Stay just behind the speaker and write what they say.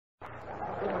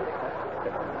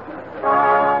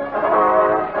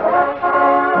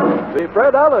The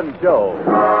Fred Allen Show.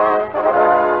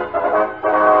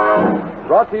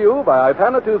 Brought to you by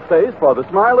Ipana Toothpaste for the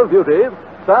smile of beauty,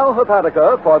 Zell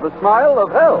Hepatica for the smile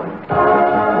of health.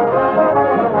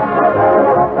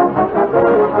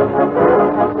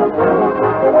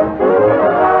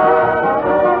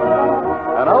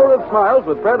 An hour of smiles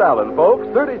with Fred Allen, folks.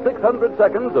 3,600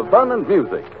 seconds of fun and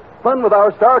music. Fun with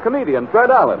our star comedian,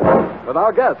 Fred Allen. With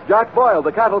our guest, Jack Boyle,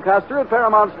 the cattle caster at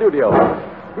Paramount Studios.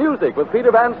 Music with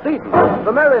Peter Van Steeden,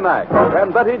 the Merrimack,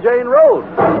 and Betty Jane Rhodes.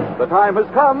 The time has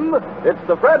come. It's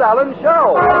the Fred Allen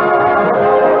Show.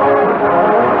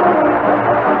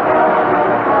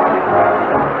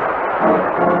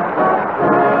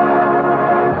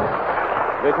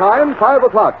 The time, 5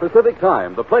 o'clock Pacific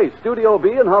Time. The place, Studio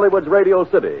B in Hollywood's Radio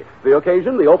City. The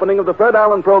occasion, the opening of the Fred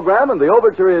Allen program, and the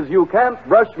overture is You Can't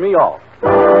Brush Me Off.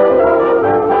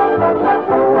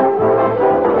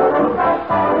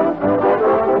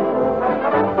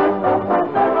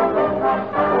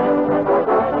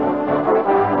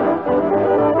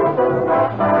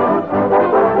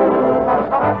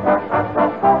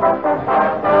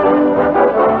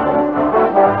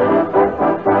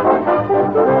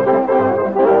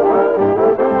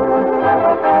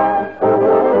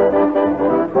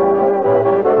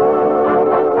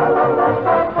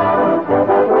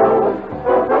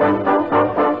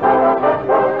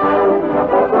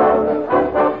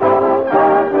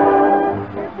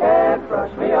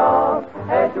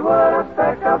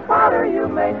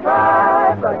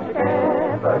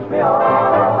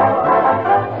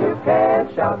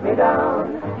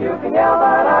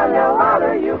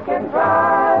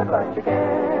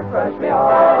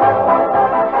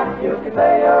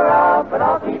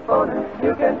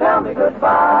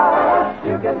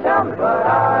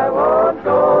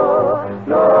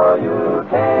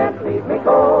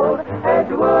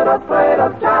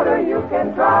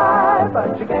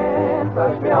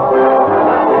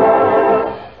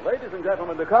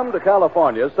 To come to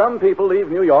California, some people leave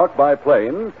New York by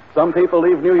plane, some people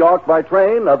leave New York by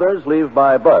train, others leave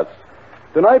by bus.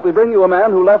 Tonight we bring you a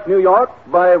man who left New York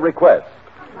by request.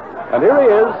 And here he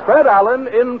is, Fred Allen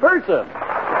in person.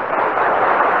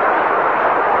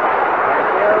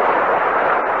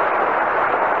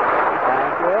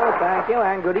 Thank you,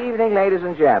 and good evening, ladies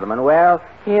and gentlemen. Well,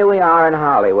 here we are in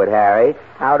Hollywood, Harry.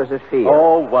 How does it feel?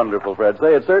 Oh, wonderful, Fred.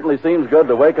 Say, it certainly seems good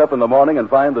to wake up in the morning and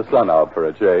find the sun out for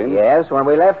a change. Yes, when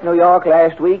we left New York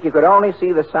last week, you could only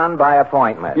see the sun by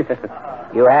appointment. Yes.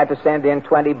 You had to send in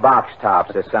 20 box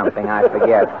tops or something, I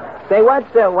forget. Say,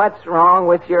 what's wrong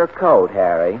with your coat,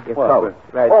 Harry? Your coat.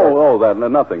 Right,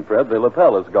 nothing, Fred. The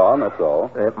lapel is gone, that's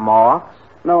all. Moths?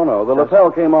 No, the lapel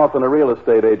came off in a real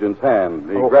estate agent's hand.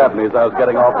 He grabbed me as I was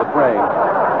getting off the train.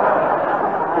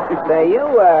 Say, you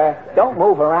don't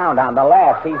move around on the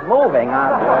left. He's moving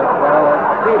on. Yes, well,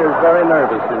 Peter's very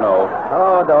nervous, you know.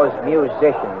 Oh, those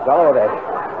musicians. Oh, that.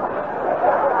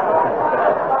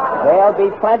 There'll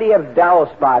be plenty of dull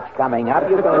spots coming up.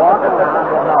 You can walk around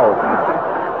your nose.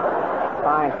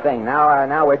 Fine thing.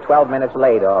 Now we're 12 minutes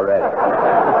late already.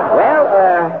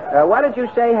 Well, what did you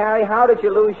say, Harry? How did you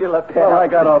lose your lapel? Well, I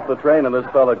got off the train and this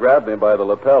fella grabbed me by the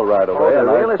lapel right away, and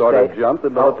I sort of jumped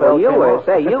and the lapel came off.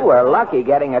 You were lucky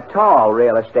getting a tall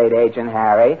real estate agent,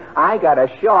 Harry. I got a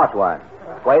short one.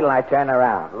 Wait till I turn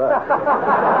around. Look.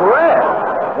 Fred!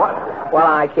 What? Well,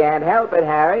 I can't help it,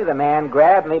 Harry. The man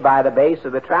grabbed me by the base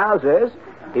of the trousers.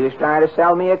 He was trying to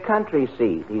sell me a country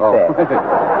seat, he said.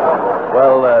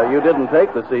 Well, you didn't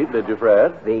take the seat, did you,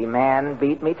 Fred? The man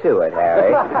beat me to it,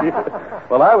 Harry.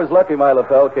 Well, I was lucky my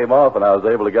lapel came off and I was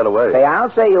able to get away. Say, I'll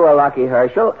say you were lucky,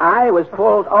 Herschel. I was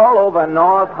pulled all over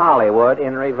North Hollywood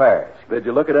in reverse. Did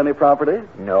you look at any property?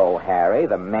 No, Harry.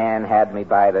 The man had me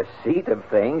by the seat of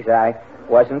things. I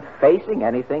wasn't facing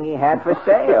anything he had for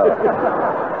sale.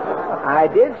 I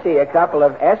did see a couple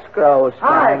of escrows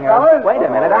flying. Wait a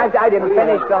minute. I didn't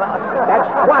finish the...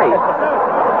 That's twice.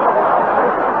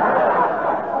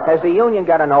 Has the union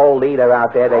got an old leader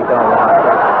out there they don't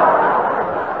want?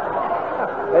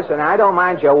 Listen, I don't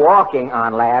mind you walking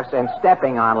on laughs and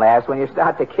stepping on laughs when you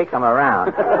start to kick them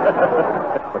around.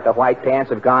 But the white pants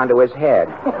have gone to his head.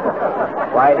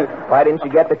 Why didn't you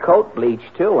get the coat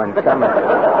bleached, too, and come...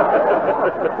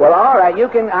 Well, all right, you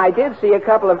can... I did see a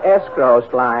couple of escrows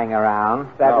flying around.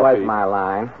 That was Pete. my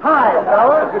line. Hi,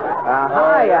 fellas.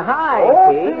 Hi,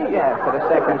 Pete. Yeah, for the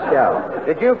second show.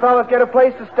 Did you fellas get a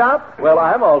place to stop? Well,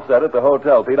 I'm all set at the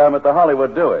hotel, Pete. I'm at the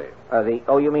Hollywood Dewey.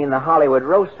 You mean the Hollywood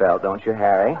Roosevelt, don't you,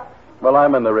 Harry? Well,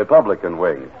 I'm in the Republican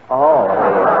wing. Oh,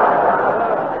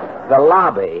 the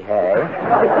lobby, hey?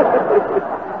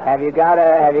 Have you got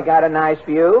a nice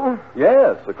view?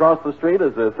 Yes, across the street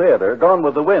is the theater. Gone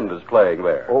with the Wind is playing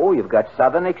there. Oh, you've got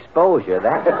southern exposure.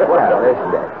 That's swell,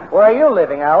 isn't it? Where are you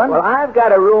living, Alan? Well, I've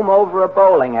got a room over a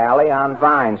bowling alley on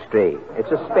Vine Street.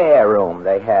 It's a spare room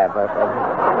they have.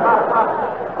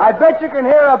 I bet you can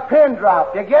hear a pin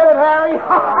drop. You get it, Harry?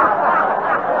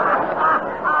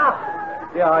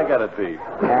 Yeah, I got it, Pete.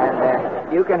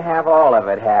 And you can have all of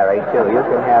it, Harry, too. You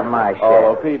can have my share.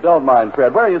 Oh, Pete, don't mind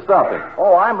Fred. Where are you stopping?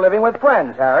 Oh, I'm living with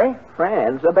friends, Harry.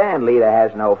 Friends? A band leader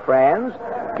has no friends.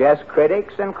 Just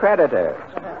critics and creditors.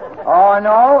 Oh,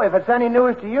 no. If it's any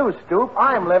news to you, Stoop,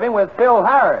 I'm living with Phil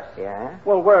Harris. Yeah?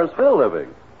 Well, where's Phil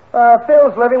living?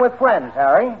 Phil's living with friends,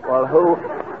 Harry. Well,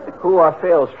 who are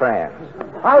Phil's friends?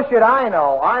 How should I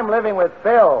know? I'm living with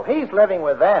Phil. He's living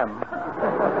with them.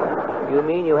 You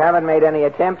mean you haven't made any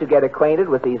attempt to get acquainted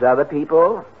with these other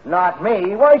people? Not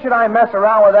me. Why should I mess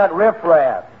around with that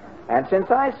riffraff? And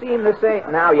since I seem to say...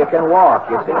 Now you can walk,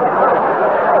 you see.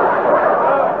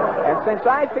 And since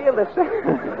I feel the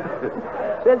same...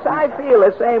 Since I feel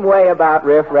the same way about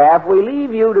riffraff, we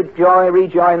leave you to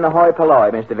rejoin the hoi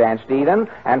polloi, Mr. Van Steeden,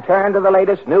 and turn to the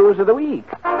latest news of the week.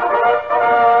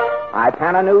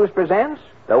 Ipana News presents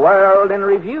The World in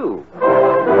Review.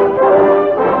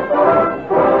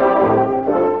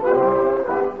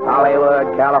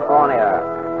 Hollywood, California.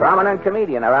 Prominent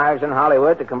comedian arrives in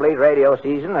Hollywood to complete radio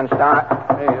season and start...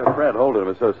 Hey, Fred, hold it.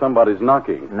 It says somebody's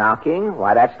knocking. Knocking?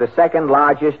 Why, that's the second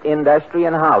largest industry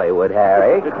in Hollywood,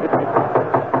 Harry.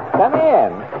 Come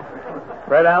in.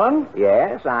 Fred Allen?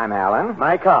 Yes, I'm Alan.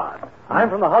 My card. I'm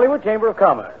from the Hollywood Chamber of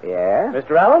Commerce. Yes?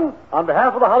 Mr. Allen, on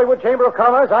behalf of the Hollywood Chamber of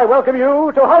Commerce, I welcome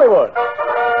you to Hollywood.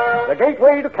 The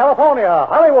gateway to California,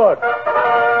 Hollywood.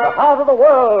 The heart of the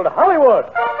world, Hollywood.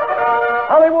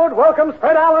 Hollywood welcomes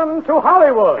Fred Allen to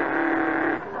Hollywood.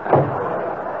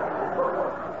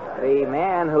 The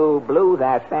man who blew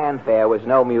that fanfare was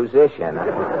no musician.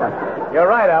 You're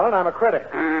right, Allen. I'm a critic.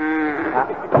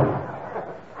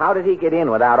 How did he get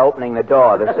in without opening the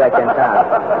door the second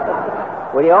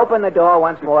time? Will you open the door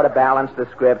once more to balance the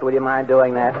script? Would you mind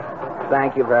doing that?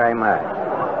 Thank you very much.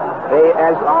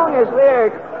 As long as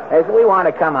we want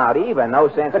to come out even, no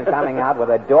sense in coming out with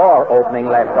a door opening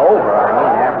left over,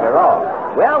 after all.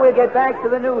 Well, we'll get back to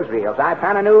the newsreels.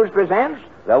 Ipana News presents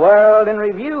The World in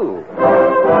Review.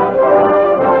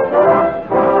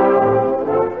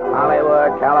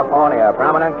 Hollywood, California.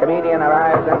 Prominent comedian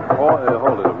arrives in... Hold it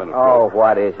a minute. Oh,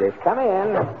 what is this? Come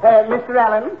in. Mr.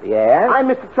 Allen? Yes? I'm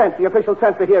Mr. Trent, the official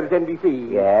censor here at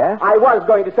NBC. Yes? I was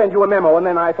going to send you a memo, and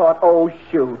then I thought, oh,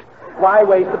 shoot. Why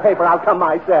waste the paper? I'll come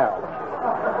myself.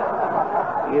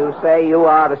 You say you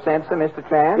are the censor, Mr.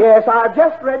 Trent? Yes, I've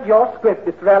just read your script,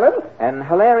 Mr. Allen. An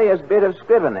hilarious bit of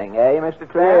scrivening, eh, Mr.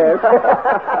 Trent?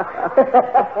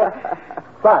 Yes.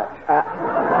 But...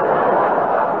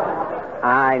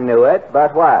 I knew it,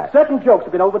 but what? certain jokes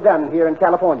have been overdone here in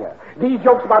California. These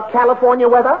jokes about California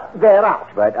weather, they're out.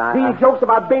 But These jokes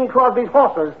about Bing Crosby's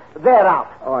horses, they're out.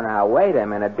 Oh, now, wait a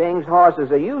minute. Bing's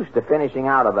horses are used to finishing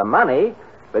out of the money,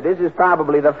 but this is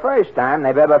probably the first time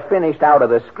they've ever finished out of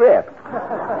the script.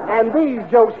 And these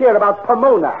jokes here about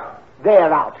Pomona,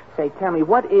 they're out. Say, tell me,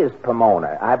 what is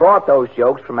Pomona? I bought those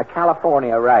jokes from a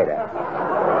California writer.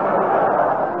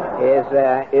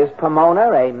 Is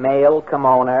Pomona a male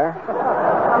kimono?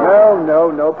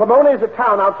 No. Pomona is a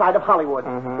town outside of Hollywood.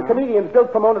 Mm-hmm. The comedians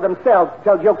built Pomona themselves to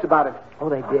tell jokes about it. Oh,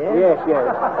 they did? Yes.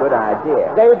 Good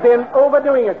idea. They've been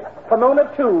overdoing it.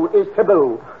 Pomona, too, is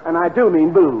taboo. And I do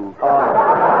mean boo. Oh.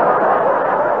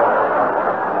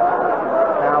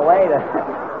 Now,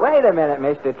 wait a minute,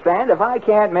 Mr. Trent. If I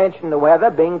can't mention the weather,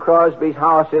 Bing Crosby's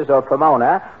horses, or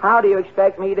Pomona, how do you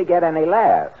expect me to get any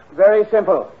laughs? Very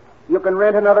simple. You can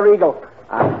rent another eagle.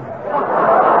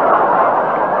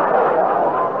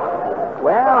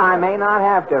 Well, I may not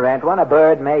have to rent one. A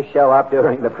bird may show up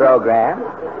during the program.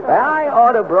 But I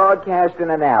ought to broadcast in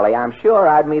an alley. I'm sure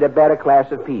I'd meet a better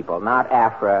class of people. Not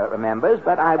Afra members,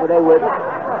 but they would...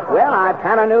 Well,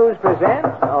 Ipana News presents...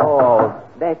 Oh,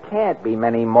 there can't be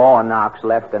many more knocks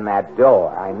left in that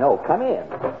door. I know. Come in.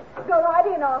 Go right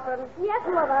in, Orphan. Yes,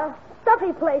 Mother.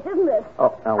 Stuffy place, isn't it?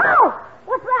 Oh, no. Oh!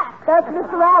 What's that? That's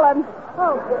Mr. Allen.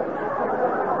 Oh.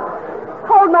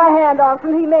 Hold my hand,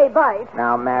 Orphan. He may bite.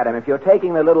 Now, madam, if you're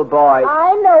taking the little boy...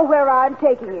 I know where I'm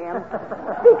taking him.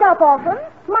 Speak up, Orphan.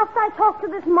 Must I talk to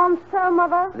this monster,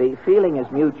 Mother? The feeling is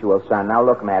mutual, son. Now,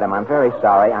 look, madam, I'm very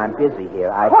sorry. I'm busy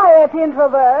here. Quiet,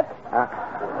 introvert.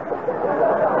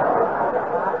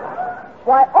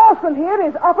 Why, Orphan here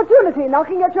is opportunity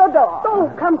knocking at your door.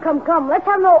 Oh, come. Let's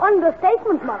have no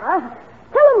understatement, Mother.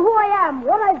 Tell him who I am,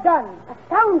 what I've done.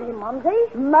 Astound him, Mumsy.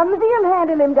 Mumsy will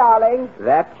handle him, darling.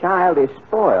 That child is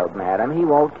spoiled, madam. He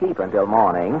won't keep until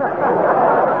morning.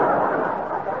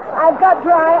 I've got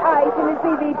dry ice in his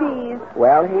CVPs.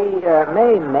 Well, he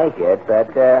may make it, but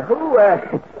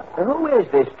who is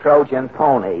this Trojan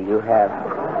pony you have?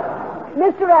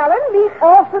 Mr. Allen, meet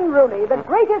Orson Rooney, the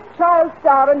greatest child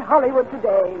star in Hollywood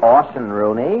today. Orson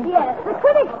Rooney? Yes, the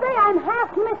critics say I'm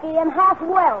half Mickey and half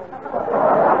Wells.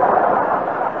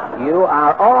 You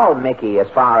are all Mickey as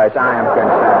far as I am concerned,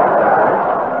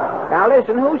 sir. Now,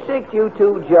 listen, who sicked you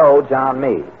two Jodes on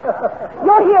me?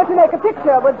 You're here to make a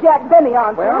picture with Jack Benny,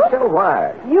 aren't you? Well, so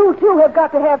what? You two have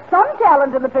got to have some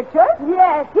talent in the picture.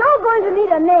 Yes, you're going to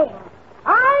need a name.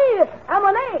 I am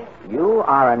a name. You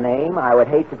are a name I would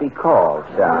hate to be called,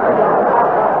 sir.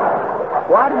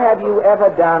 What have you ever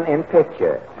done in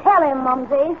pictures? Tell him,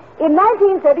 Mumsy. In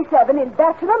 1937, in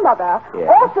Bachelor Mother, Yes.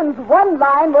 Orson's one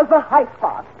line was the high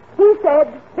spot. He said,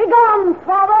 "Begone,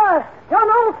 father. You're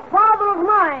no father of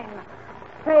mine."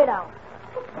 Fade out.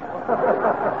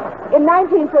 In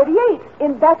 1938,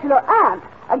 in Bachelor Aunt,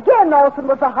 again Orson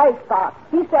was the high spot.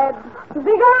 He said,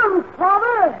 "Begone,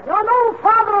 father. You're no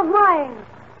father of mine."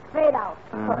 Fade out.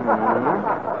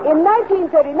 Mm-hmm. In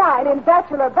 1939, in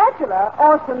Bachelor,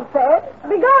 Orson said,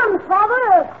 "Begone,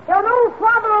 father. You're no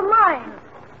father of mine."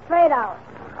 Fade out.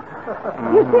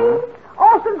 You see,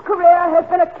 Orson's career has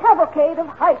been a cavalcade of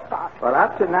high spots. Well,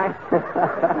 up to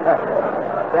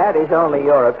That is only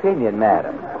your opinion,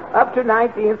 madam. Up to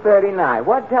 1939.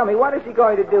 Tell me, what is he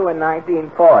going to do in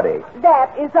 1940?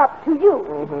 That is up to you.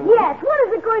 Mm-hmm. Yes, what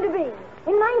is it going to be?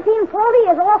 In 1940,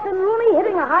 is Orson Rooney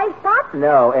hitting a high spot?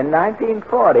 No, in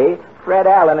 1940, Fred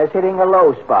Allen is hitting a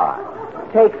low spot.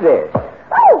 Take this.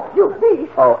 Oh, you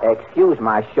beast. Oh, excuse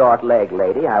my short leg,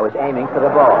 lady. I was aiming for the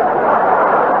ball.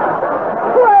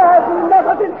 Well, I've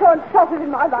never been so insulted in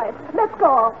my life. Let's go,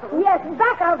 Orson. Yes,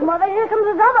 back out, Mother. Here comes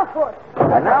his other foot.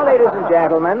 And now, ladies and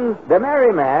gentlemen, the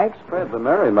Merrimacs. Fred, the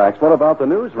Merrimacs, what about the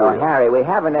newsreel? Oh, Harry, we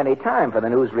haven't any time for the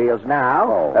newsreels now.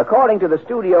 Oh. According to the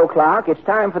studio clock, it's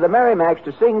time for the Merrimacs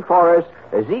to sing for us,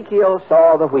 Ezekiel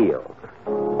Saw the Wheel.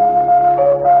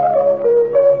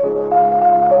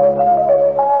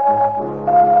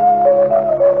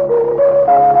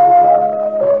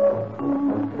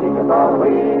 Ezekiel saw the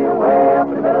wheel way up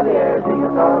in the middle of the air.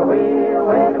 Ezekiel saw the wheel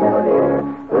way in the middle of the air.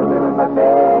 Little wheel in my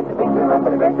face, the big wheel up,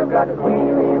 but the great got his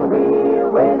wheel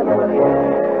way in the middle of the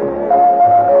air.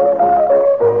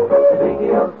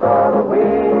 Ezekiel saw the wheel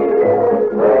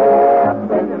way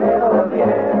up in the middle of the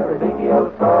air. Ezekiel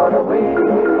saw the wheel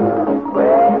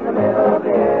way in the middle of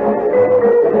the air.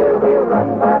 The little wheel run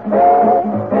by faith,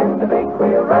 and the big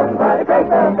wheel run by the great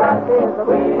got his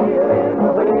wheel in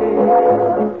the wheel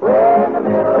way in the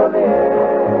middle of the air.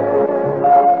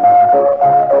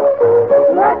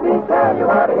 Let me tell you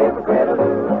what a hypocrite will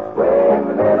do. Way in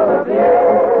the middle of the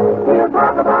air. We'll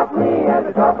talk about me as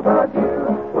we talk about you.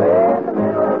 Way in the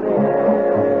middle of the air.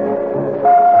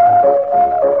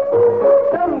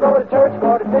 Some go to church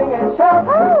for to sing and shout.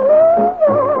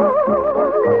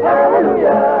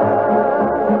 Hallelujah.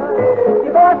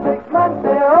 You bought 6 months,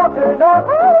 they're all turned off.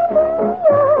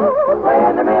 Way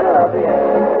in the middle of the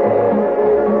air.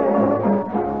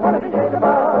 One of the days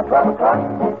about 12 o'clock.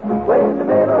 Way in the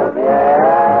middle of the air.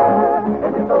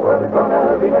 And if the world is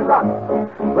gonna really rock.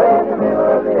 Way in the middle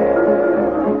of the air.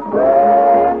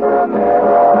 Way in the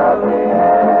middle of the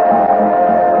air.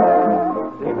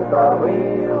 Ezekiel saw the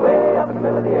wheel way up in the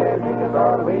middle of the air. Ezekiel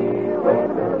saw the wheel way in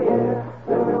the middle of the air.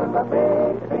 Little wheel in my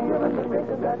face, the big wheel in the great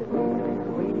got his wheel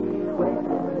way in the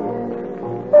middle of the air.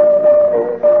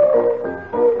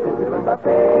 Little wheel in my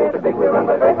face, the big wheel in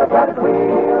my great got his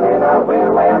wheel in a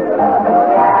wheel way up in the middle of the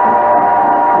air.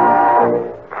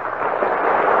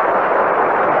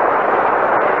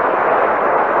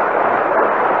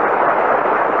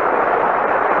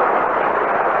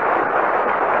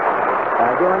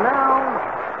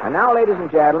 And now, ladies and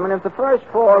gentlemen, if the first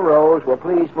 4 rows will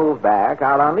please move back,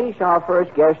 I'll unleash our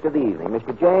first guest of the evening,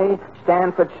 Mr. J.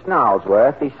 Stanford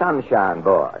Snarlsworth, the Sunshine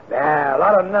Boy. Yeah, a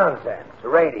lot of nonsense.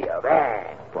 Radio,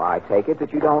 bang. Well, I take it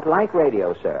that you don't like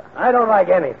radio, sir. I don't like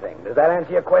anything. Does that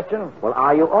answer your question? Well,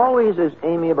 are you always as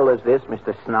amiable as this,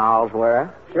 Mr.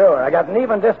 Snarlsworth? Sure, I got an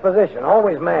even disposition,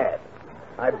 always mad.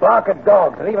 I bark at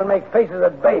dogs and even make faces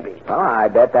at babies. Well, I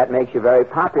bet that makes you very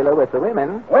popular with the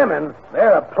women. Women,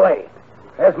 they're a plague.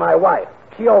 There's my wife.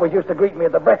 She always used to greet me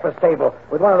at the breakfast table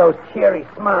with one of those cheery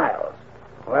smiles.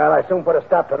 Well, I soon put a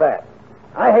stop to that.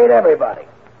 I hate everybody.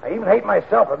 I even hate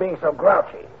myself for being so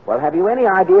grouchy. Well, have you any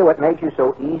idea what makes you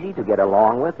so easy to get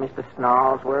along with, Mr.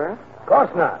 Snarlsworth? Of course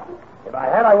not. If I I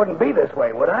had, I wouldn't be this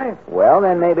way, would I? Well,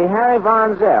 then maybe Harry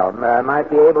Von Zell might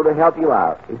be able to help you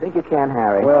out. You think you can,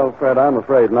 Harry? Well, Fred, I'm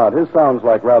afraid not. His sounds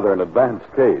like rather an advanced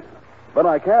case. But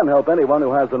I can help anyone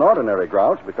who has an ordinary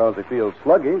grouch because he feels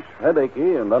sluggish,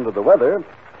 headachy, and under the weather.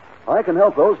 I can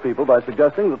help those people by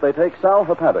suggesting that they take Sal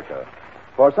Hepatica.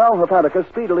 For Sal Hepatica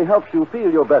speedily helps you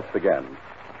feel your best again.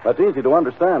 That's easy to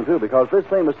understand, too, because this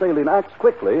famous saline acts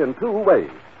quickly in two ways.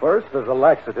 First, as a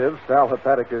laxative, Sal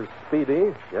Hepatica is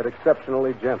speedy, yet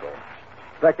exceptionally gentle.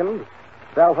 Second,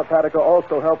 Sal Hepatica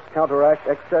also helps counteract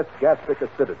excess gastric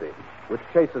acidity, which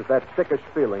chases that sickish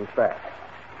feeling fast.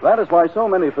 That is why so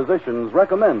many physicians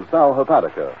recommend Sal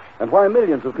Hepatica, and why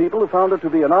millions of people have found it to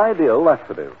be an ideal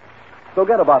laxative. So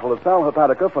get a bottle of Sal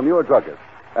Hepatica from your druggist,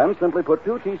 and simply put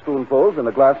 2 teaspoonfuls in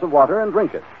a glass of water and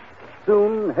drink it.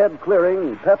 Soon, head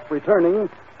clearing, pep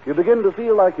returning, you begin to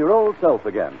feel like your old self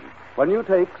again when you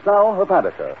take Sal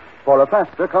Hepatica for a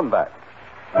faster comeback.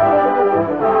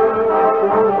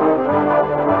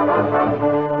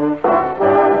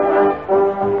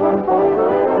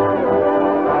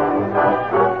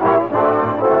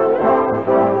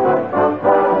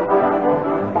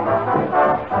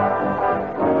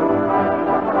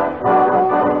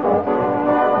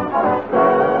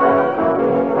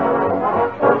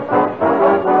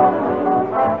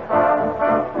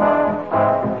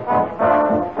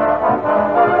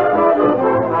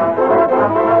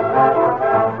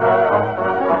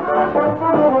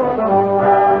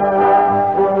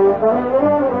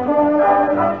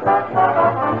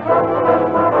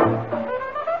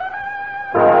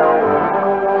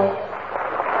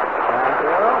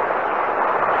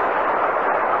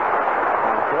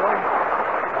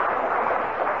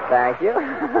 Thank you.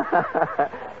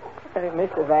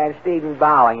 Mr. Van Steeden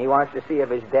bowing. He wants to see if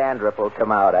his dandruff will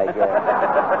come out, I guess.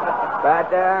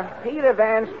 But Peter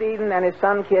Van Steeden and his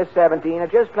son, Kiss 17,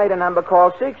 have just played a number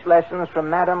called 6 Lessons from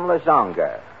Madame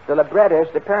Lazonga. The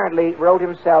librettist apparently wrote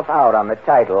himself out on the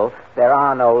title, There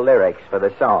Are No Lyrics for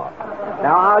the Song.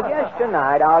 Now, our guest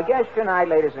tonight,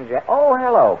 ladies and gentlemen... Oh,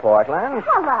 hello, Portland.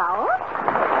 Hello.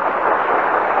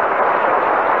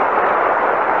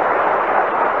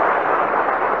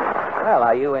 Well,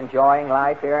 are you enjoying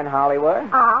life here in Hollywood?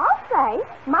 I'll say.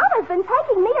 Mama's been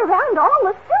taking me around all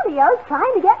the studios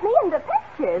trying to get me into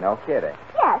pictures. No kidding.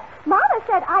 Yes. Mama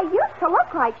said I used to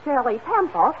look like Shirley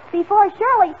Temple before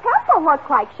Shirley Temple looked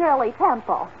like Shirley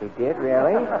Temple. She did,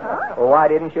 really? Well, why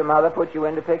didn't your mother put you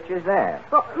into pictures then?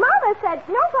 Well, Mama said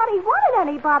nobody wanted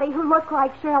anybody who looked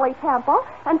like Shirley Temple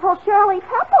until Shirley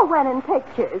Temple went in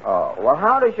pictures. Oh, well,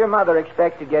 how does your mother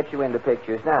expect to get you into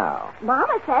pictures now?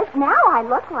 Mama says now I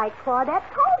look like Claudette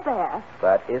Colbert.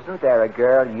 But isn't there a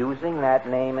girl using that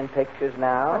name in pictures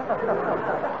now?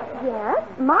 Yes.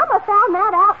 Mama found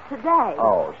that out today.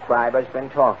 Oh, Schreiber's been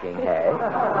talking, hey?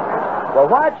 Well,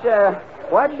 what's your...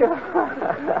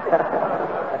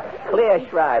 Clear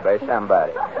Schreiber,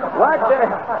 somebody.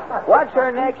 What's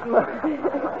her next move?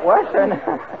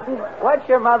 What's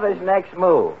your mother's next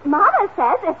move? Mama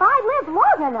says if I live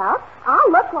long enough,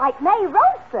 I'll look like May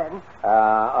Rosen.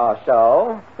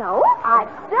 So? So, I've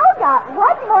still got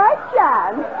one more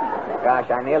chance. Gosh,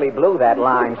 I nearly blew that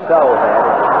line so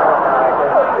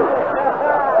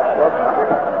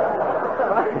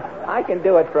I can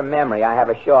do it from memory. I have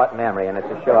a short memory, and it's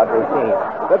a short routine.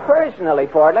 But personally,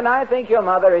 Portland, I think your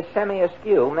mother is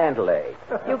semi-askew mentally.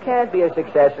 You can't be a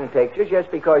success in pictures just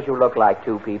because you look like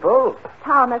 2 people.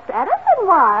 Thomas Edison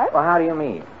was. Well, how do you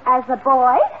mean? As a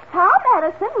boy, Tom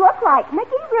Edison looked like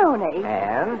Mickey Rooney.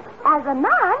 And? As a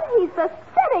man, he's the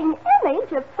spitting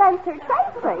image of Spencer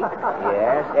Tracy.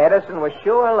 Yes, Edison was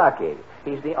sure lucky.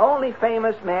 He's the only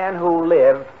famous man who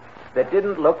lived that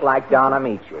didn't look like Don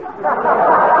Amici.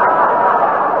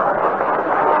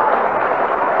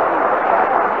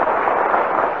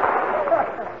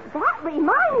 That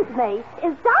reminds me,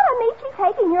 is Don Amici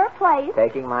taking your place?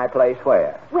 Taking my place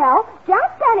where? Well,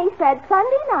 Jack Benny said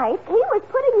Sunday night he was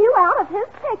putting you out of his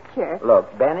picture.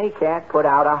 Look, Benny can't put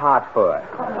out a hot foot.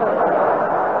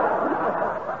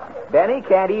 Benny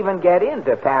can't even get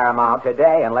into Paramount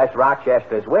today unless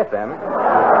Rochester's with him.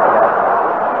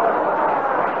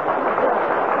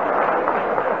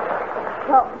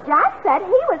 Well, Jack said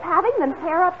he was having them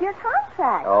tear up your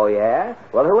contract. Oh, yeah?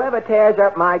 Well, whoever tears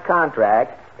up my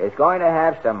contract is going to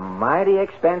have some mighty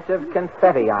expensive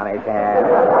confetti on his hands.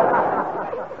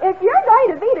 If you're going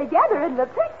to be together in the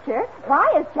picture, why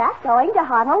is Jack going to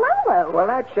Honolulu? Well,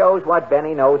 that shows what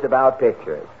Benny knows about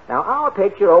pictures. Now, our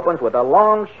picture opens with a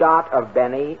long shot of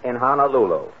Benny in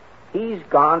Honolulu. He's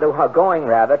going to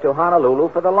Honolulu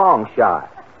for the long shot.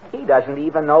 He doesn't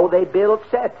even know they build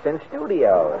sets in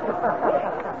studios.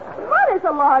 What is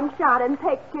a long shot in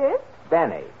pictures?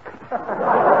 Benny.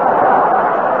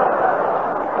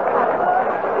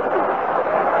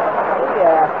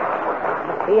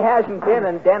 He hasn't been,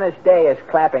 and Dennis Day is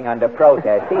clapping under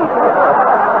protest. You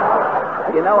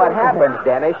know what happens,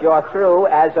 Dennis? You're through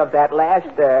as of that last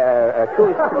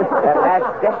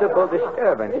decibel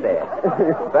disturbance there.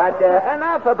 But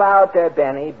enough about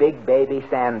Benny, Big Baby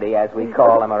Sandy, as we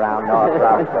call him around North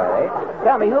Roxbury.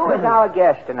 Tell me, who is our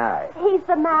guest tonight? He's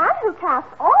the man who cast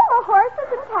all the horses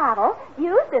and cattle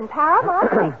used in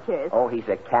Paramount pictures. Oh, he's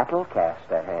a cattle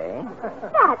caster, hey?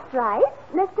 That's right.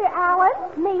 Mr. Allen,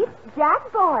 meet Jack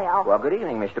Boyle. Well, good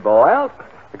evening, Mr. Boyle.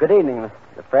 Good evening, Mr.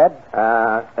 Fred.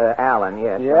 Allen,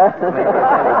 yes. Yeah?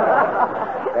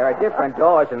 There are different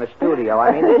doors in the studio.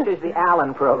 I mean, this is the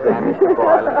Allen program, Mr.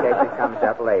 Boyle, in case it comes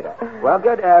up later. Well,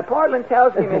 good. Portland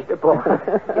tells me, Mr. Boyle,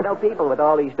 you know, people with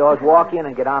all these doors walk in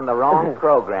and get on the wrong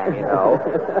program, you know,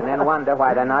 and then wonder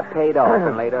why they're not paid off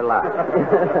in later life.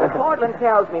 Portland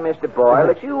tells me, Mr. Boyle,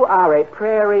 that you are a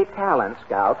prairie talent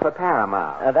scout for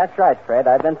Paramount. That's right, Fred.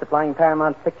 I've been supplying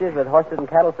Paramount pictures with horses and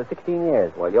cattle for 16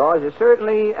 years. Well, yours is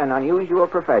certainly an unusual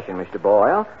profession, Mr.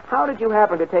 Boyle. How did you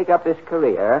happen to take up this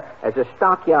career as a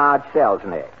stockyard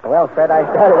salesman? Well, Fred, I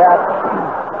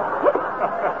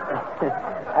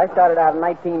started out in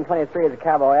 1923 as a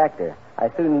cowboy actor. I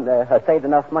soon saved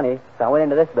enough money, so I went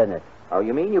into this business. Oh,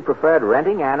 you mean you preferred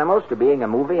renting animals to being a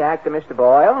movie actor, Mr.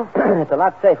 Boyle? It's a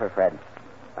lot safer, Fred.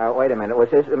 Wait a minute. Was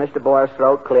Mr. Boyle's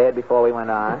throat cleared before we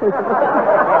went on? If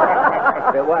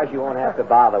it was, you won't have to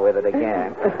bother with it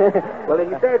again. Well, did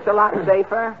you say it's a lot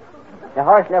safer? The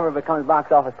horse never becomes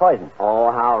box office poison.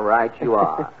 Oh, how right you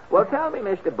are. Well, tell me,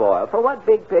 Mr. Boyle, for what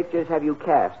big pictures have you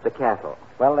cast the cattle?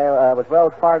 Well, there was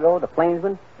Wells Fargo, The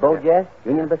Plainsman, Bojas,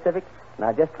 Union Pacific, and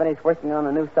I just finished working on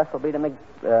a new Cecil B.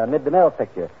 Mid-the-Mill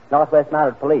picture, Northwest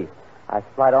Mounted Police. I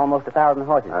supplied almost 1,000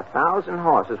 horses. 1,000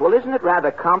 horses. Well, isn't it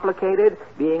rather complicated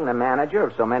being the manager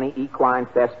of so many equine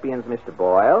thespians, Mr.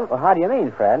 Boyle? Well, how do you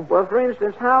mean, Fred? Well, for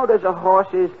instance, how does a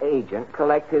horse's agent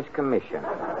collect his commission?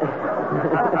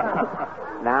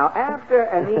 Now, after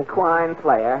an equine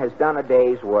player has done a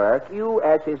day's work, you,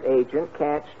 as his agent,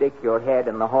 can't stick your head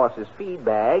in the horse's feed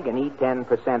bag and eat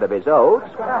 10% of his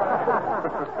oats.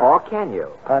 Or can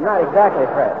you? Not exactly,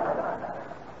 Fred.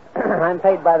 I'm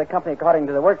paid by the company according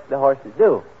to the work the horses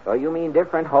do. So you mean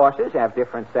different horses have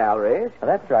different salaries?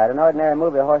 Well, that's right. An ordinary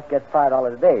movie horse gets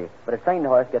 $5 a day, but a trained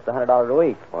horse gets $100 a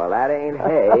week. Well, that ain't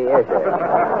hay, is it?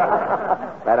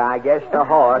 But I guess the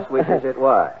horse wishes it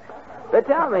was. But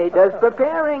tell me, does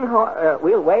preparing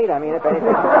we'll wait. I mean, if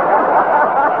anything...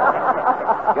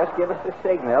 Just give us a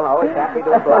signal. Always happy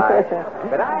to oblige.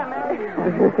 But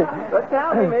But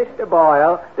tell me, Mr.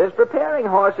 Boyle, does preparing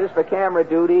horses for camera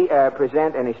duty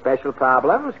present any special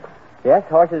problems? Yes,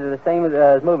 horses are the same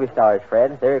as movie stars,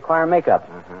 Fred. They require makeup.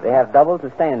 Mm-hmm. They have doubles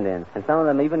and stand-ins, and some of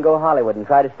them even go Hollywood and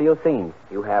try to steal scenes.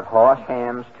 You have horse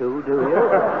hams, too, do you?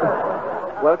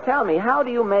 Well, tell me, how do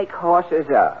you make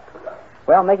horses up?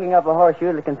 Well, making up a horse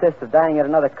usually consists of dyeing it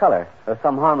another color or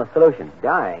some harmless solution.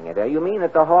 Dyeing it? You mean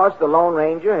that the horse the Lone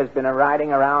Ranger has been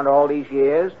riding around all these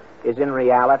years is in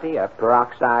reality a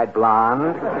peroxide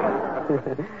blonde?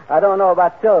 I don't know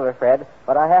about silver, Fred,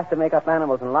 but I have to make up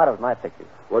animals in a lot of my pictures.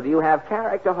 Well, do you have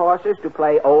character horses to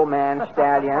play old man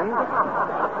stallions?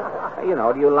 You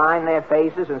know, do you line their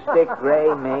faces and stick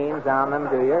gray manes on them,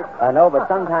 do you? No, but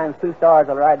sometimes two stars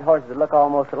will ride horses that look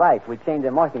almost alike. We change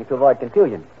their markings to avoid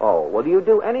confusion. Oh, well, do you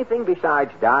do anything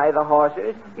besides dye the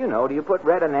horses? You know, do you put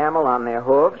red enamel on their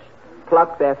hooves,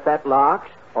 pluck their fetlocks,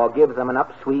 or give them an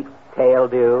upsweep tail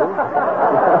dew?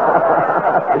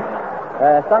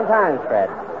 Sometimes, Fred.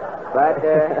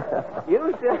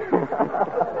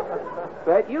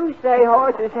 But you say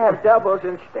horses have doubles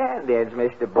and stand-ins,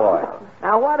 Mr. Boyle.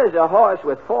 Now, what does a horse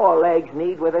with 4 legs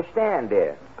need with a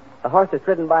stand-in? A horse that's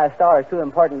ridden by a star is too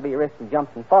important to be risking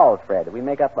jumps and falls, Fred. We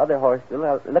make up other horses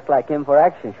to look like him for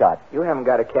action shots. You haven't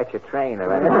got to catch a train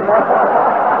or anything.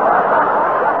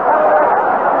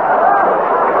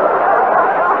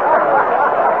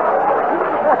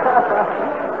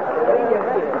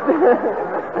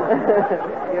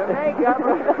 You make up...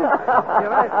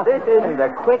 This isn't a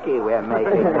quickie we're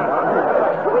making. We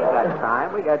got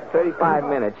time. We got 35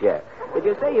 minutes yet. Did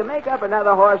you say you make up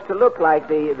another horse to look like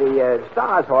the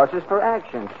stars' horses for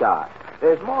action shots?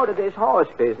 There's more to this horse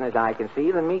business, I can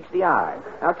see, than meets the eye.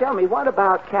 Now, tell me, what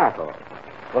about cattle?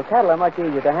 Well, cattle are much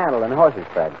easier to handle than horses,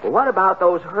 Fred. Well, what about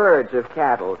those herds of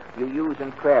cattle you use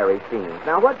in prairie scenes?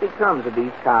 Now, what becomes of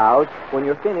these cows when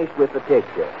you're finished with the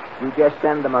picture? You just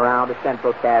send them around to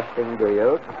central casting, do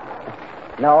you?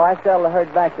 No, I sell the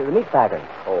herd back to the meat packers.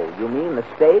 Oh, you mean the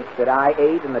steak that I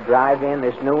ate in the drive-in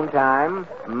this noontime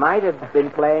might have been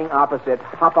playing opposite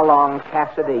Hopalong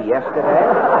Cassidy yesterday?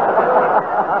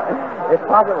 It's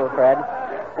possible, Fred.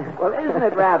 Well, isn't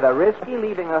it rather risky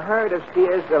leaving a herd of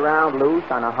steers around loose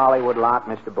on a Hollywood lot,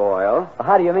 Mr. Boyle? Well,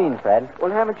 how do you mean, Fred?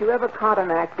 Well, haven't you ever caught an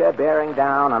actor bearing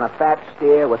down on a fat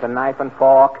steer with a knife and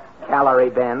fork, calorie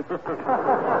bent?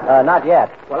 Not yet.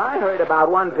 Well, I heard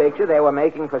about one picture they were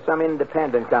making for some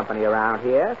independent company around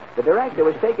here. The director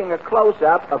was taking a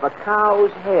close-up of a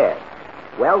cow's head.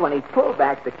 Well, when he pulled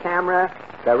back the camera,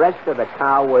 the rest of the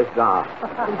cow was gone.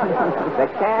 The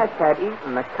calf had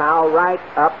eaten the cow right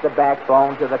up the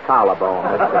backbone to the collarbone,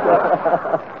 Mr.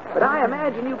 Boyle. But I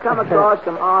imagine you come across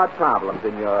some odd problems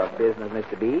in your business,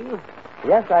 Mr. B.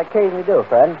 Yes, I occasionally do,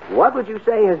 Fred. What would you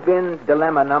say has been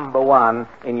dilemma number one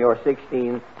in your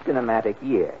 16th cinematic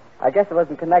year? I guess it was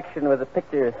in connection with the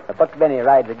picture Buck Benny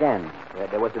Rides Again.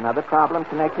 There was another problem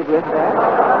connected with that?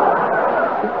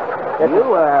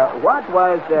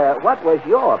 What was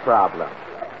your problem?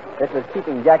 It was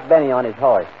keeping Jack Benny on his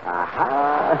horse.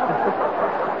 Aha.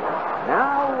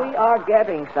 Now we are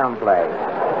getting someplace.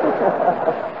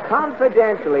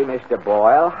 Confidentially, Mr.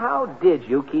 Boyle, how did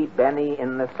you keep Benny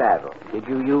in the saddle? Did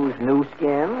you use new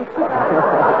skins?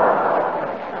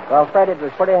 Well, Fred, it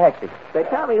was pretty hectic. Say,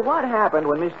 tell me, what happened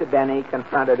when Mr. Benny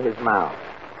confronted his mount?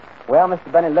 Well,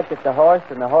 Mr. Benny looked at the horse,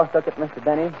 and the horse looked at Mr.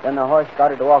 Benny. Then the horse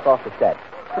started to walk off the set.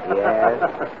 Yes,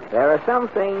 there are some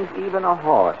things even a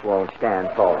horse won't stand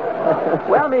for.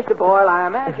 Well, Mr. Boyle, I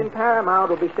imagine Paramount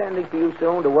will be sending for you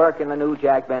soon to work in the new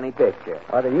Jack Benny picture.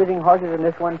 Are they using horses in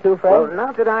this one, too, Fred? Well,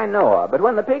 not that I know of, but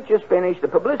when the picture's finished, the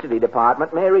publicity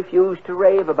department may refuse to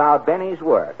rave about Benny's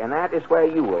work, and that is where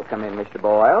you will come in, Mr.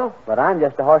 Boyle. But I'm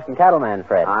just a horse and cattle man,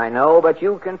 Fred. I know, but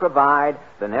you can provide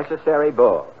the necessary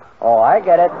bull. Oh, I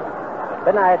get it.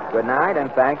 Good night. Good night,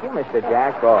 and thank you, Mr.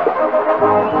 Jack Boyle.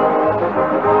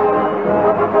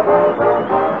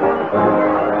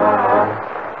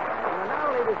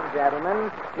 Now, ladies and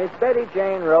gentlemen, Miss Betty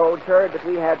Jane Rhodes heard that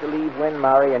we had to leave Win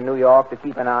Murray in New York to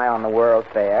keep an eye on the World's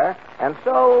Fair, and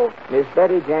so Miss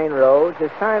Betty Jane Rhodes has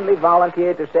kindly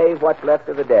volunteered to save what's left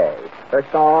of the day. Her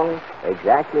song,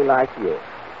 Exactly Like You.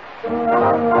 I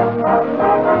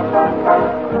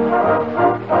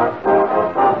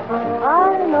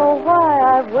know why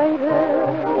I've waited,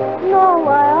 know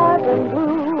why I've been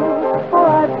blue, for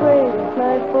I prayed each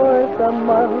night for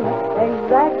someone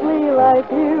exactly like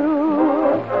you.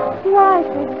 Why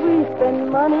should we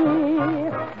spend money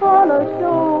on a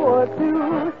show or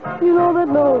two? You know that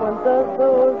no one does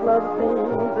those love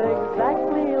scenes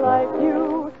exactly like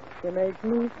you. You make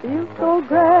me feel so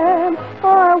grand,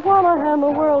 I want to hand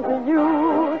the world to you.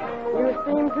 You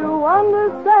seem to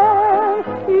understand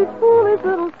each foolish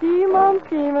little scheme I'm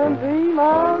scheming, dream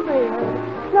I'm dreaming.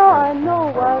 Now I know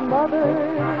why Mother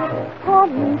taught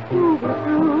me to be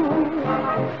true.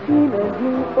 She meant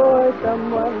me for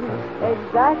someone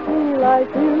exactly like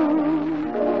you.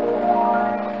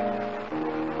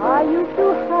 I used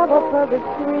to have a perfect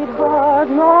sweetheart,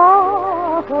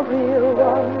 not a real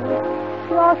one.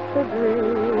 Just a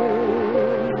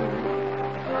dream,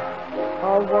 a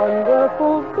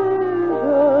wonderful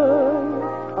vision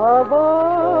of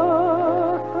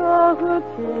us as a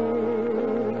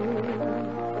team.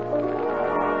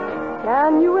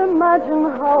 Can you imagine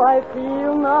how I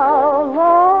feel now?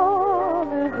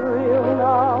 Love is real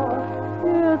now,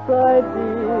 it's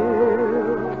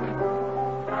ideal.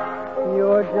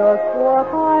 You're just what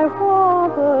I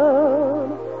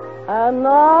wanted, and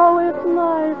now it's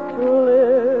nice to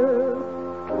live,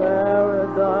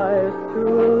 paradise to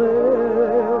live.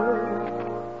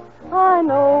 I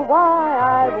know why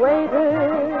I've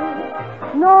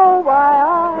waited, know why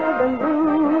I've been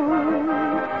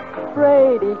blue,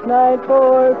 prayed each night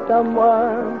for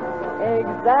someone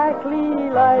exactly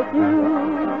like you.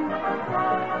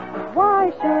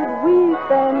 Why should we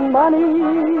spend money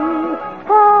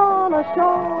on a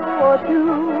show or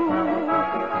two?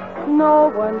 No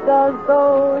one does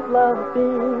those love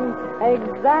scenes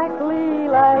exactly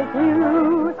like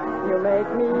you. You make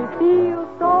me feel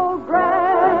so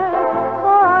grand,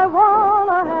 for I want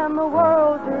to hand the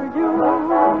world to you.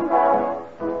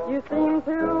 You seem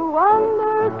to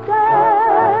understand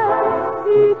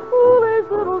each foolish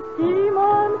little scheme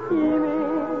I'm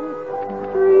scheming,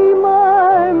 dream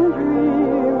I'm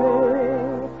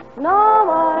dreaming. Now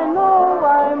I know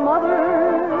why Mother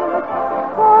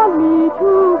taught me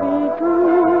to be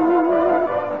true.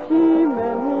 She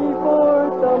meant me for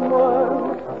someone.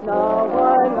 Now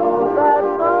I know that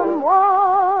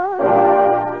someone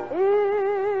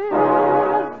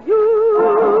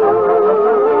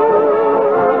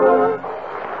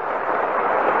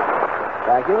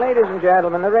ladies and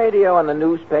gentlemen, the radio and the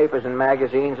newspapers and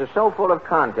magazines are so full of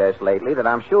contests lately that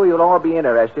I'm sure you'll all be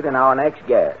interested in our next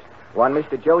guest. One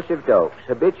Mr. Joseph Dokes,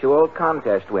 habitual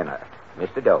contest winner.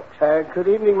 Mr. Dokes. Good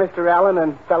evening, Mr. Allen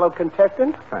and fellow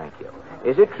contestants. Thank you.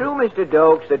 Is it true, Mr.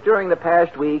 Dokes, that during the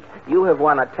past week you have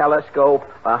won a telescope,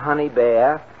 a honey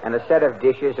bear, and a set of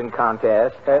dishes in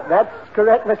contest? That's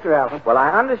correct, Mr. Allen. Well, I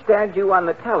understand you won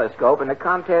the telescope in a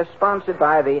contest sponsored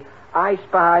by the I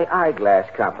Spy Eyeglass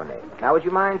Company. Now, would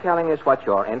you mind telling us what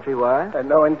your entry was?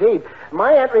 No, indeed.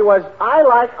 My entry was, I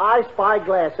like I Spy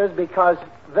glasses because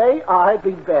they are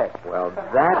the best. Well,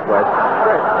 that was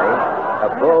certainly a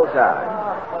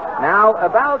bullseye. Now,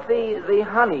 about the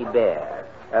honey bear.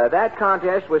 That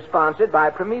contest was sponsored by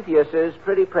Prometheus's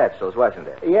Pretty Pretzels, wasn't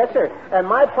it? Yes, sir. And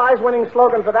my prize-winning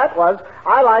slogan for that was,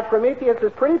 I like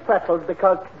Prometheus's Pretty Pretzels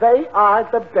because they are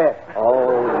the best.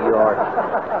 Oh,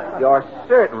 you're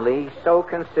certainly so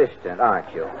consistent,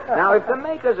 aren't you? Now, if the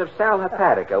makers of Sal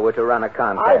Hepatica were to run a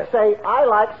contest... I'd say, I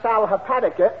like Sal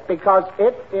Hepatica because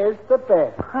it is the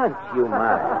best. Punch, you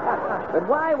might. But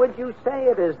why would you say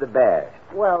it is the best?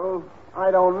 Well, I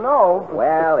don't know.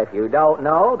 Well, if you don't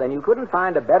know, then you couldn't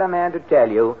find a better man to tell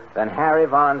you than Harry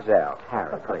Von Zell.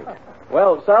 Harry, please.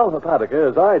 Well, Sal Hepatica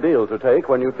is ideal to take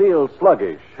when you feel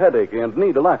sluggish, headachy, and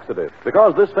need a laxative,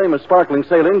 because this famous sparkling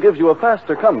saline gives you a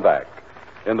faster comeback.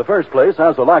 In the first place,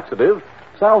 as a laxative,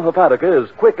 Sal Hepatica is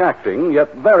quick-acting,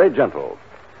 yet very gentle.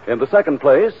 In the second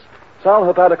place, Sal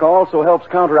Hepatica also helps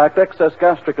counteract excess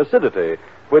gastric acidity,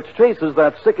 which chases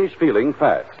that sickish feeling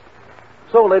fast.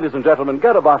 So, ladies and gentlemen,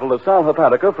 get a bottle of Sal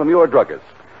Hepatica from your druggist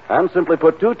and simply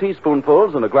put 2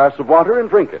 teaspoonfuls in a glass of water and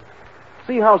drink it.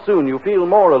 See how soon you feel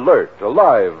more alert,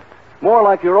 alive, more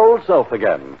like your old self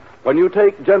again when you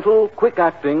take gentle,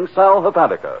 quick-acting Sal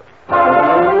Hepatica.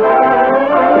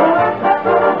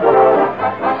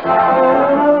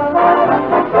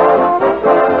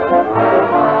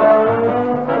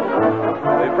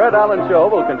 The Fred Allen Show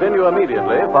will continue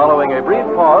immediately following a brief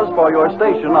pause for your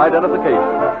station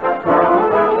identification.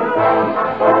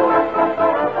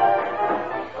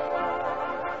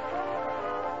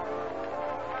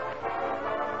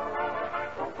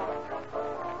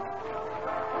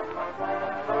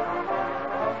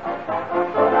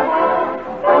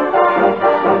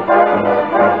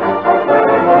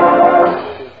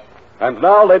 And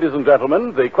now, ladies and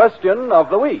gentlemen, the question of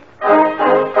the week.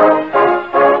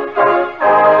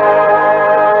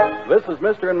 This is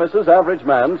Mr. and Mrs. Average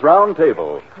Man's Round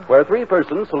Table, where 3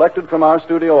 persons selected from our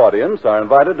studio audience are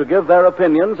invited to give their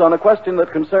opinions on a question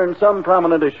that concerns some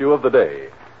prominent issue of the day.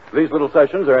 These little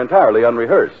sessions are entirely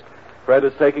unrehearsed. Fred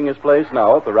is taking his place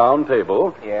now at the round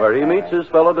table, where he meets his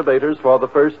fellow debaters for the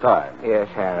first time. Yes,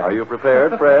 Harry. Are you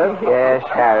prepared, Fred? Yes,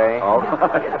 Harry. All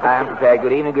right. I'm prepared.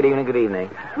 Good evening, good evening, good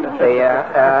evening.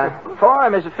 The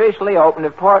forum is officially open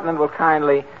if Portland will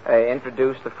kindly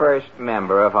introduce the first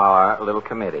member of our little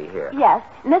committee here. Yes,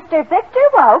 Mr. Victor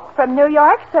Woke from New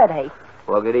York City.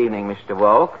 Well, good evening, Mr.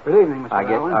 Woke. Good evening, Mr.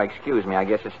 Allen. Excuse me, I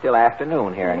guess it's still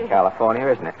afternoon here in California,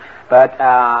 isn't it? But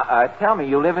tell me,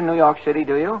 you live in New York City,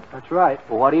 do you? That's right.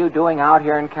 Well, what are you doing out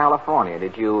here in California?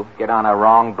 Did you get on a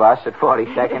wrong bus at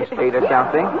 42nd Street or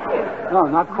something? No,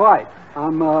 not quite.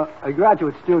 I'm a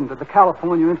graduate student at the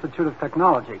California Institute of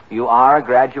Technology. You are a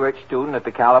graduate student at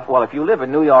the Well, if you live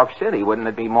in New York City, wouldn't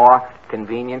it be more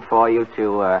convenient for you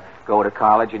to go to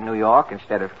college in New York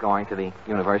instead of going to the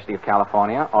University of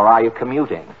California? Or are you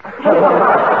commuting?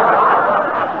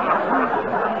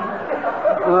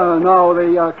 No,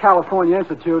 the California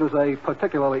Institute is a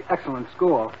particularly excellent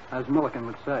school, as Milliken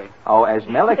would say. Oh, as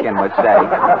Milliken would say.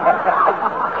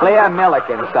 Clear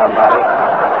Milliken, somebody.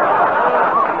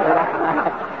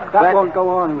 That won't go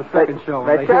on in the second show.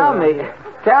 But tell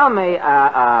me,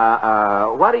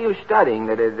 what are you studying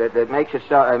that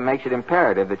makes it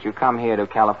imperative that you come here to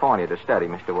California to study,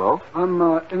 Mr. Wolf? I'm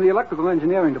in the electrical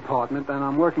engineering department, and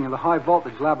I'm working in the high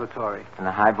voltage laboratory. In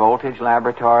the high voltage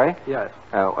laboratory? Yes.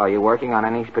 Are you working on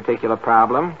any particular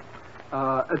problem?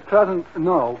 At present,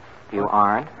 no. You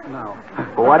aren't? No.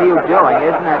 Well, what are you doing?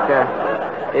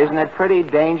 Isn't it pretty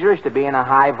dangerous to be in a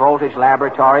high voltage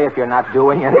laboratory if you're not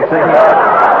doing anything?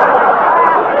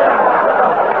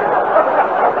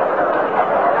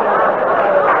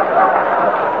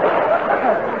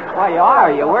 Well, you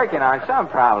are. You're working on some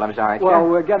problems, aren't you? Well,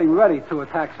 we're getting ready to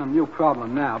attack some new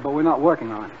problem now, but we're not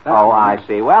working on it. I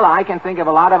see. Well, I can think of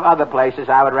a lot of other places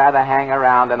I would rather hang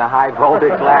around than a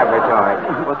high-voltage laboratory.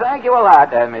 Well, thank you a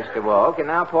lot, Mr. Woke. And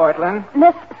now, Portland.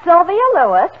 Miss Sylvia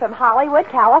Lewis from Hollywood,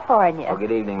 California. Oh,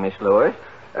 good evening, Miss Lewis.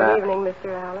 Good evening,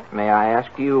 Mr. Allen. May I ask,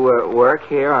 you work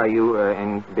here? Are you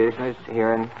in business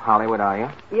here in Hollywood, are you?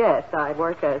 Yes, I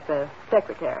work as a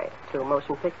secretary to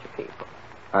motion picture people.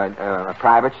 A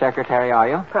private secretary, are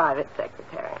you? Private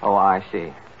secretary. Oh, I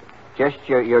see.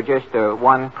 You're just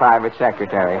one private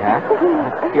secretary,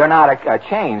 huh? You're not a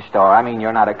chain store. I mean,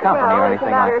 you're not a company or anything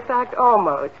as a matter like of fact,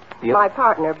 almost. You- My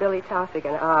partner, Billy Taussig,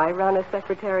 and I run a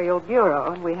secretarial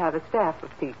bureau, and we have a staff of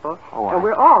people. Oh, and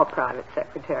we're all private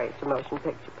secretaries to motion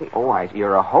picture people. Oh,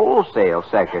 you're a wholesale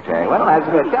secretary. Well, that's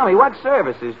good. Tell me, what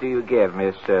services do you give,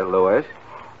 Miss Lewis?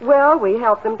 Well, we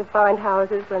help them to find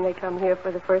houses when they come here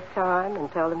for the first time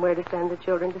and tell them where to send the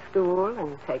children to school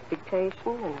and take dictation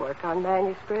and work on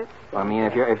manuscripts. I mean,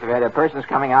 if a person's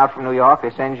coming out from New York,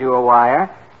 they send you a wire,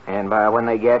 and when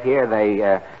they get here,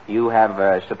 you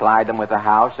have supplied them with a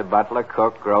house, a butler,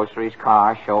 cook, groceries,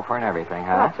 car, chauffeur, and everything,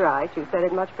 huh? That's right. You said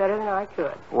it much better than I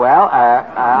could. Well,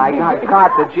 I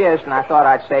caught the gist, and I thought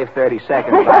I'd save 30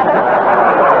 seconds.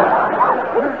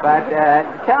 But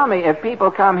tell me, if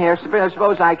people come here,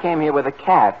 suppose I came here with a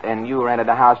cat and you rented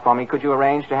a house for me, could you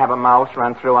arrange to have a mouse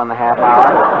run through on the half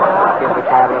hour? Give the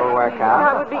cat a little workout?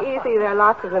 That would be easy. There are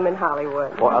lots of them in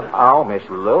Hollywood. Well, Miss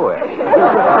Lewis. Thank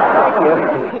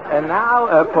you. And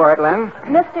now, Portland.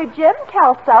 Mr. Jim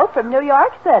Kelso from New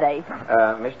York City.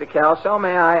 Mr. Kelso,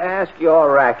 may I ask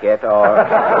your racket, or...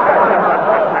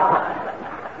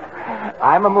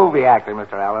 I'm a movie actor,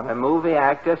 Mr. Allen. A movie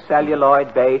actor,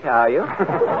 celluloid bait, are you?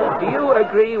 Do you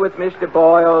agree with Mr.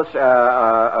 Boyle's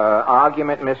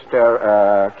argument,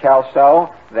 Mr.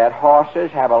 Kelso, that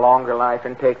horses have a longer life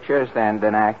in pictures than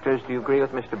actors? Do you agree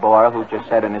with Mr. Boyle, who just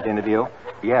said in his interview?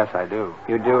 Yes, I do.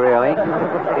 You do, really?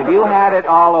 If you had it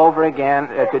all over again,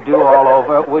 to do all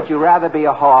over, would you rather be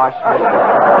a horse,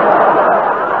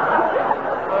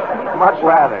 Much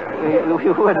rather.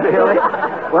 You would, really?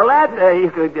 Well, that, you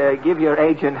could give your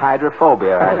agent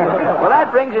hydrophobia. Well,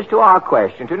 that brings us to our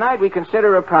question. Tonight we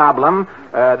consider a problem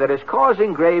that is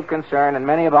causing grave concern in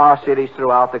many of our cities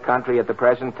throughout the country at the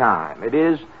present time. It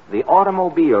is the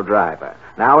automobile driver.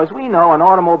 Now, as we know, an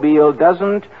automobile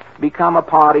doesn't become a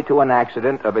party to an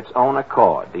accident of its own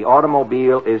accord. The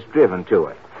automobile is driven to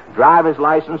it. Driver's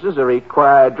licenses are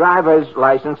required. Driver's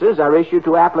licenses are issued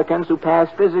to applicants who pass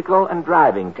physical and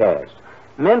driving tests.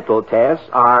 Mental tests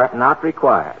are not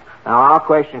required. Now, our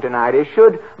question tonight is,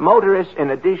 should motorists, in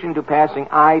addition to passing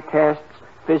eye tests,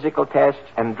 physical tests,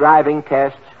 and driving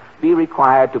tests, be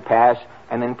required to pass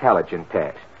an intelligence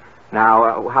test?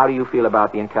 Now, how do you feel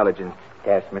about the intelligence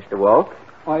test, Mr. Wolf?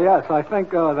 Well, yes, I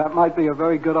think that might be a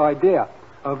very good idea.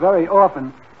 Very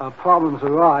often, problems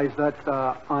arise that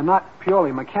are not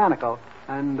purely mechanical,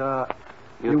 and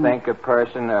you think a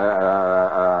person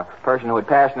who would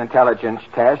pass an intelligence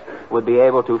test would be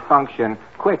able to function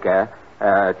quicker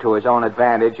to his own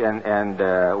advantage and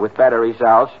with better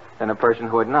results than a person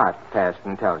who had not passed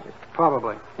intelligence?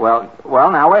 Probably. Well,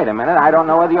 now, wait a minute. I don't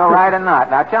know whether you're right or not.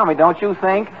 Now, tell me, don't you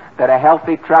think that a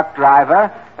healthy truck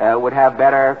driver would have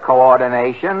better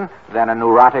coordination than a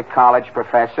neurotic college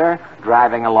professor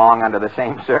driving along under the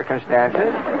same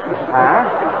circumstances?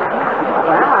 Huh?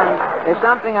 Well, there's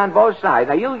something on both sides.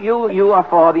 Now, you are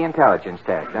for the intelligence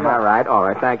test. Am I right? All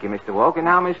right. Thank you, Mr. Woke. And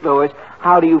now, Miss Lewis,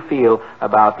 how do you feel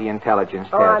about the intelligence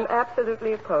test? I'm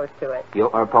absolutely opposed to it. You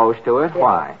are opposed to it? Yes.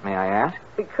 Why, may I ask?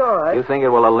 Because... You think it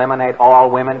will eliminate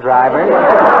all women drivers?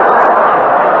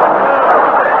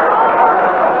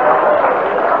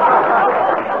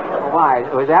 Why?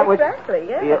 Was that what... Exactly,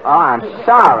 yes. Oh, I'm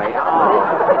sorry.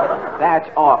 Oh, that's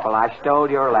awful. I stole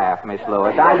your laugh, Miss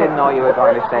Lewis. I didn't know you were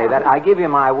going to say that. I give you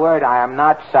my word, I am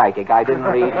not psychic. I didn't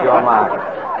read your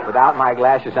mind. Without my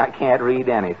glasses, I can't read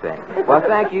anything. Well,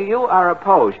 thank you. You are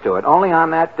opposed to it. Only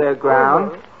on that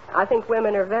ground? Mm-hmm. I think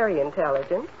women are very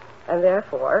intelligent, and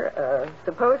therefore,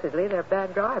 supposedly, they're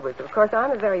bad drivers. Of course,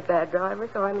 I'm a very bad driver,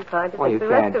 so I'm inclined to think the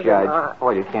rest of them are.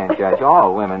 Well, you can't judge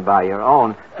all women by your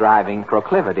own driving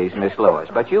proclivities, Miss Lewis.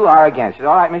 But you are against it.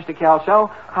 All right, Mr. Kelso,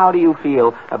 how do you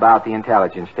feel about the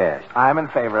intelligence test? I'm in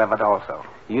favor of it also.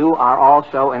 You are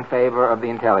also in favor of the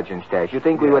intelligence test. You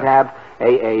think we would have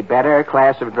a better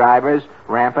class of drivers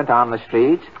rampant on the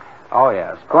streets? Oh,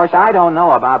 yes. Of course, I don't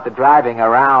know about the driving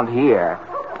around here.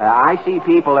 I see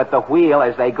people at the wheel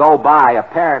as they go by.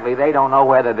 Apparently, they don't know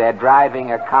whether they're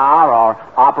driving a car or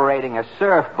operating a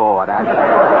surfboard.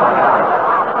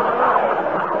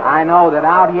 I know that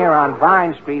out here on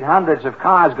Vine Street, hundreds of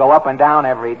cars go up and down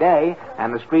every day,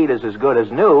 and the street is as good as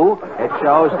new. It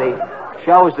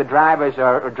shows the drivers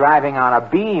are driving on a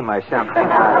beam or something.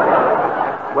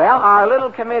 Well, our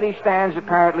little committee stands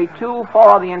apparently 2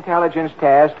 for the intelligence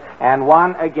test and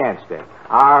 1 against it.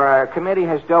 Our committee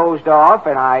has dozed off,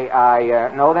 and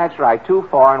I no, that's right, 2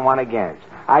 for and 1 against.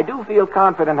 I do feel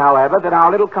confident, however, that our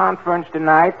little conference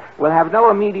tonight will have no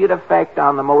immediate effect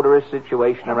on the motorist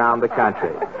situation around the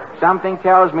country. Something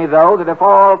tells me, though, that if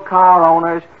all car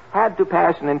owners had to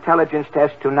pass an intelligence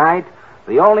test tonight,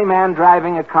 the only man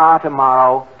driving a car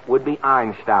tomorrow would be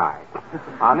Einstein.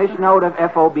 On this note of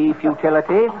FOB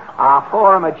futility, our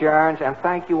forum adjourns, and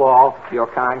thank you all for your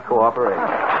kind cooperation.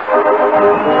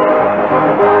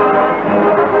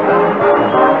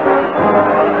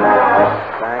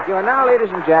 Thank you. And now,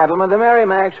 ladies and gentlemen, the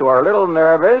Merrimacs, who are a little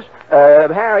nervous.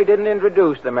 Harry didn't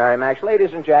introduce the Merrimacs.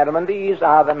 Ladies and gentlemen, these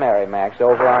are the Merrimacs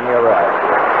over on your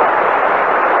right.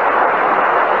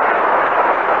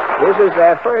 This is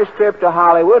their first trip to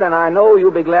Hollywood, and I know you'll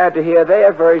be glad to hear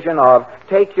their version of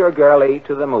Take Your Girlie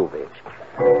to the Movies.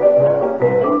 Take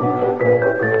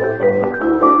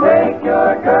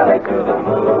your girlie to the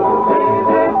movies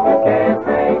if you can't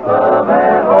make love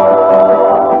at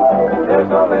home. There's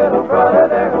no little brother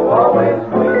there who always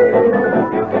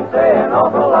squeals. You can say an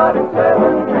awful lot in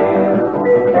 7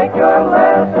 minutes. Take your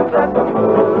lessons at the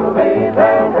movies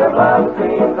and have love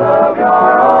scenes of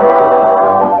your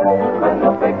own. When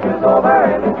the picture's over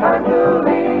and it's time to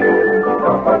leave,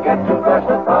 don't forget to brush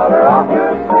the powder off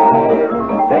your sleeve.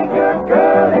 Take your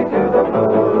girlie to the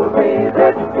movies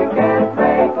if you can't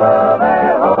make love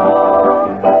at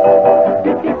home.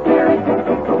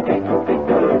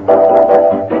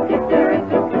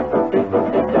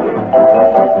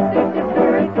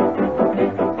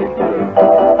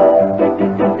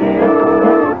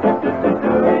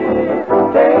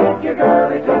 Take your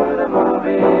girlie to the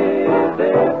movies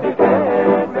if you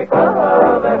can't make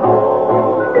love at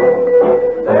home.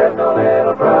 There's no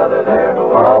little brother there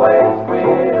who always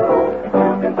squeals.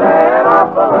 You can say an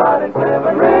awful lot in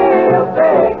 7 reels.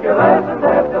 Take your lessons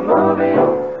at the movies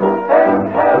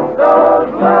and have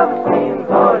those love scenes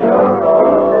on your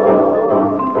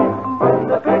own. When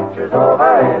the picture's over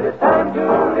and it's time to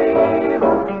leave,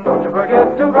 don't you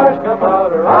forget to brush the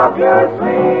powder off your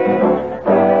sleeve.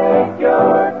 Take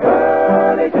your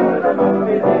girlie to the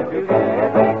movies if you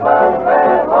can't make love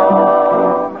at home.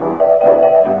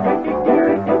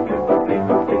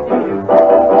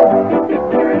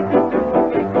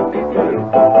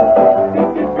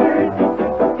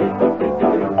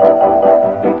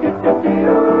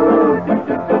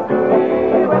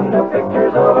 When the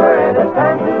picture's over and it's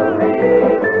time to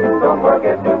leave, don't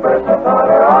forget to brush the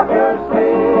powder off your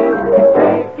sleeve.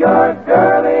 Take your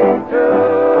girlie to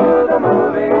the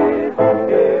movies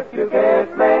if you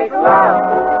can't make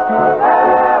love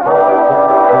at home.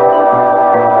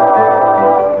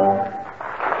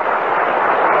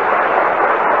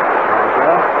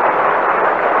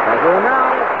 Thank you.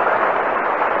 Now.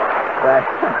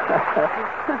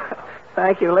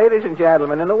 Thank you, ladies and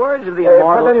gentlemen. In the words of the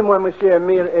immortal... Pardonnez-moi, Monsieur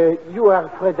Emile, you are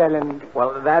Fred Allen.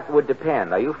 Well, that would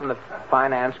depend. Are you from the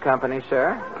finance company,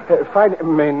 sir? Fine,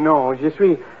 mais non, je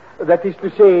suis... That is to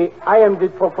say, I am the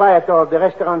proprietor of the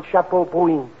restaurant Chapeau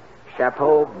Bruin.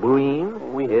 Chapeau Bruin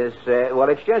is, well,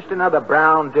 it's just another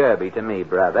brown derby to me,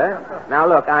 brother. Now,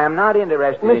 look, I am not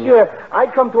interested in... Monsieur, I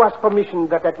come to ask permission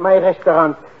that at my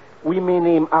restaurant we may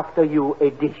name after you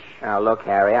a dish. Now, look,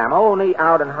 Harry, I'm only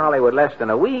out in Hollywood less than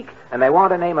a week, and they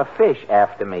want to name a fish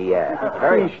after me yet.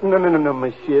 Fish? No,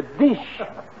 monsieur. Dish.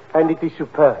 And it is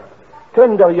superb.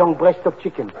 Tender young breast of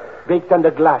chicken, baked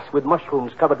under glass with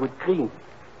mushrooms covered with cream.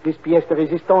 This pièce de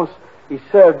résistance is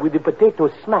served with the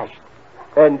potatoes smashed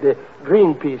and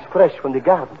green peas fresh from the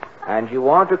garden. And you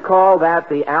want to call that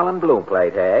the Alan Bloom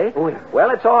plate, eh? Oui.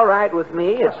 Well, it's all right with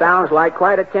me. It sounds like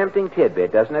quite a tempting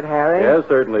tidbit, doesn't it, Harry? Yes,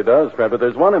 certainly does, Fred. But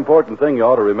there's one important thing you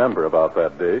ought to remember about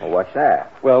that dish. Well, what's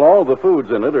that? Well, all the foods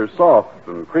in it are soft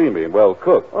and creamy and well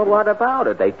cooked. Well, what about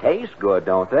it? They taste good,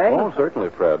 don't they? Oh, certainly,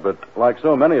 Fred. But like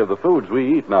so many of the foods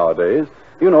we eat nowadays,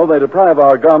 you know, they deprive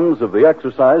our gums of the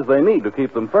exercise they need to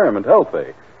keep them firm and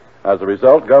healthy. As a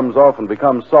result, gums often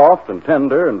become soft and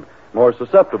tender and more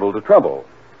susceptible to trouble.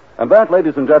 And that,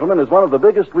 ladies and gentlemen, is one of the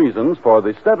biggest reasons for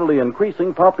the steadily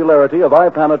increasing popularity of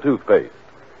Ipana toothpaste.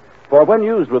 For when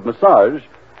used with massage,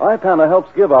 Ipana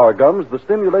helps give our gums the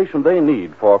stimulation they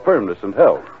need for firmness and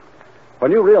health.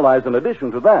 When you realize, in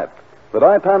addition to that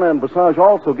Ipana and massage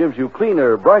also gives you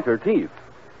cleaner, brighter teeth,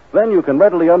 then you can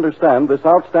readily understand this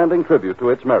outstanding tribute to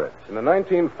its merits. In a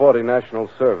 1940 national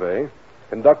survey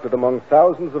conducted among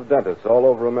thousands of dentists all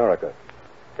over America,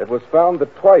 it was found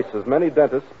that twice as many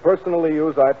dentists personally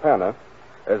use Ipana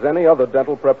as any other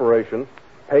dental preparation,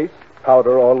 paste,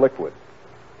 powder, or liquid.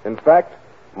 In fact,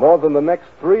 more than the next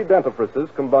 3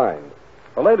 dentifrices combined.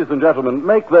 Well, ladies and gentlemen,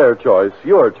 make their choice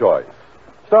your choice.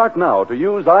 Start now to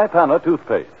use Ipana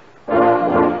toothpaste.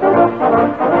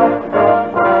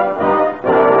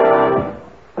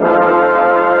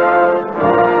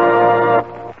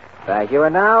 Thank you.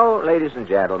 And now, ladies and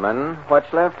gentlemen,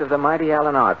 what's left of the mighty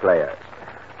Allen Art Players.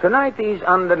 Tonight, these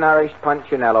undernourished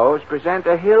Punchinellos present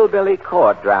a hillbilly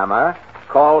court drama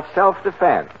called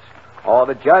Self-Defense. Or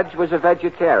the judge was a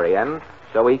vegetarian,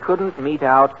 so he couldn't mete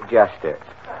out justice.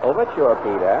 Overture,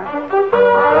 Peter.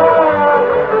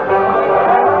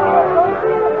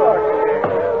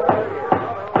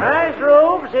 Nice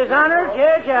robes, His Honor,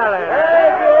 Judge Allen.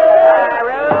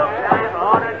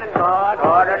 Order in the court,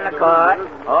 order in the court.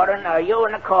 You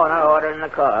in the corner, order in the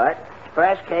court.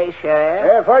 First case,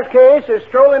 Sheriff. First case is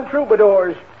strolling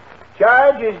troubadours.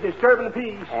 Charge is disturbing the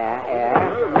peace.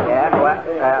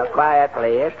 Quiet,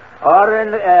 please. Order in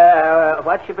the,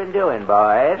 what you been doing,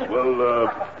 boys?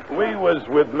 Well, we was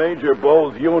with Major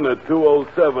Bowles' unit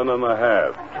 207 and a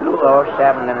half.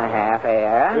 207 and a half,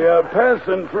 Yeah,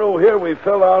 passing through here, we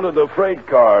fell out of the freight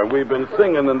car. We've been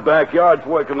singing in backyards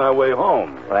working our way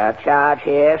home. Well, charge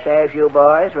here says you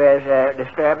boys was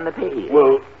disturbing the peace.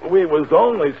 Well, we was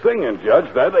only singing,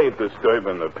 Judge. That ain't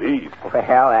disturbing the peace. Well,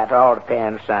 that all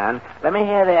depends, son. Let me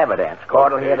hear the evidence.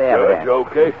 Court will hear the evidence. Judge,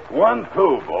 okay. 1,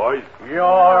 2, boys.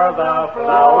 You're the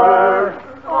flower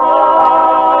of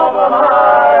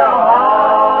my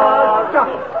heart,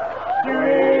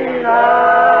 sweet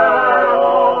and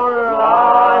old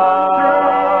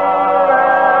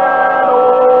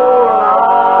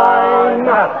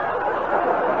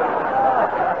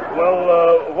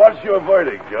Well, what's your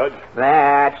verdict, Judge?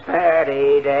 That's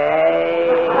 30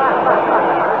 days.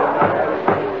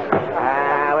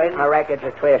 Wait, my records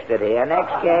are twisted here.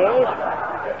 Next case.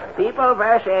 People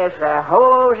versus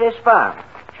Hosey Spunk.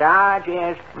 Charge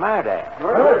is murder.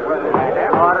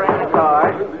 Murder. Order in the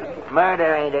court.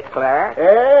 Murder, ain't it, clerk?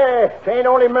 It ain't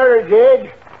only murder, Judge.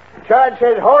 Charge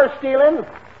says horse stealing,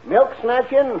 milk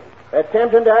snatching,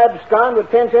 attempting to abscond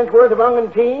with 10 cents worth of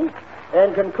ungentine,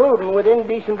 and concluding with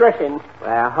indecent dressing.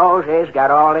 Well, Hosey's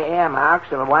got all the earmarks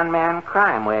of a one-man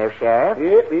crime wave, Sheriff.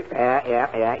 Yep.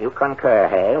 Yeah. You concur,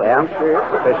 hey? Well, sure.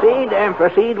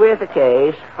 Proceed with the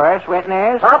case. First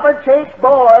witness. Hopper Tate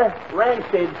Boy,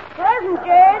 Rancid. Present,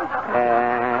 Judge.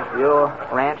 You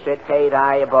Rancid Tate,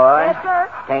 are you, boy? Yes, sir.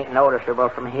 Ain't noticeable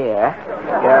from here.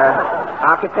 Your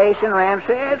occupation,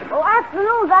 Rancid? Oh,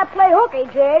 afternoons I play hooky,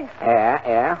 Judge.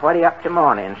 Yeah. What are you up to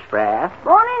mornings, Spratt?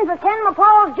 Mornings at Ken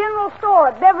McCall's General Store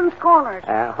at Bevan's Corners.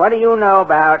 What do you know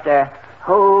about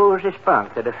Hosey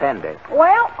Spunk, the defendant?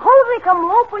 Well, Hosey come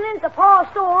loping into Pa's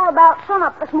store about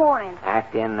sunup this morning.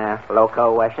 Acting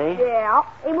loco, was he? Yeah.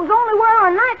 He was only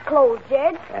wearing night clothes,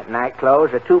 Judge. Night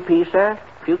clothes, a two-piecer,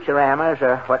 Futuramas,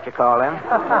 or what you call them?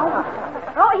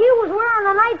 No, he was wearing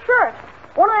a night shirt.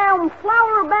 One of them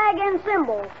flower bag and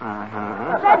symbols.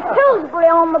 Said Pillsbury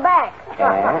on the back.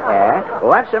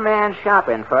 What's a man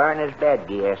shopping for in his bed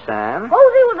gear, son?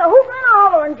 Hosey was a hooting and a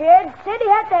hollering, Jed. Said he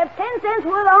had to have 10 cents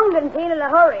worth of ungentine in a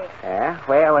hurry.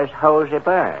 Where was Hosey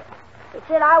burnt? He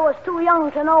said I was too young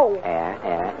to know.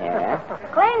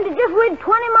 Claimed he just rid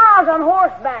 20 miles on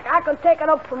horseback. I could take it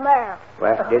up from there.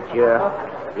 Well, did you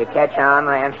catch on,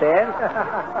 Rancid?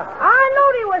 I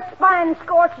knowed he was spine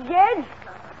scorched, Jed.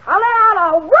 I let out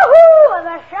a woohoo, and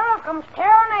the sheriff comes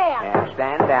tearing in.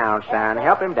 Stand down, son.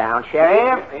 Help him down,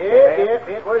 Sheriff. Yep.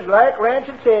 It was like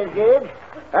Rancid says, Judge.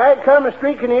 I'd come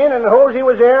streaking in, and Hosey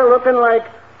was there looking like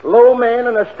low man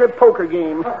in a strip poker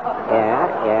game.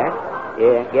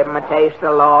 You give him a taste of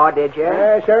the law, did you?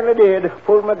 I certainly did.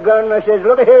 Pulled my gun, and I says,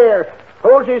 look here.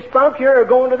 Hosey Spunk, you're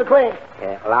going to the clink.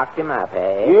 Locked him up,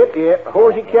 eh? Yep.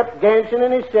 Hosey kept dancing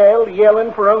in his cell,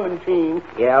 yelling for ungentine.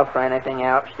 Yell for anything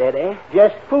else, did he?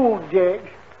 Just food, Judge.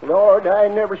 Lord, I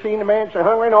never seen a man so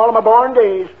hungry in all of my born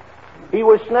days. He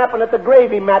was snapping at the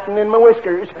gravy matting in my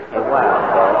whiskers. It was.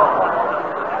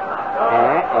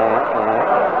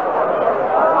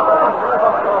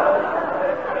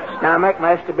 Stomach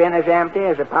must have been as empty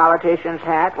as a politician's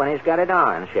hat when he's got it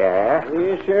on, Sheriff.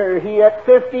 Yes, sir. He ate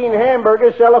 15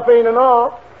 hamburgers, cellophane and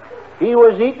all. He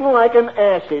was eating like an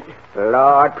acid.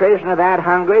 Lord, prisoner that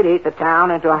hungry to eat the town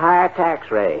into a higher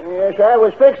tax rate. Yes, I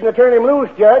was fixing to turn him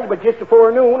loose, Judge, but just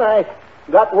before noon I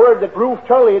got word that Roof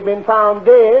Tully had been found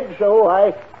dead, so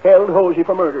I held Hosey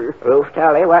for murder. Roof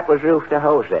Tully? What was Roof to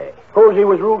Hosey? Hosey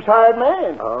was Roof's hired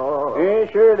man. Oh.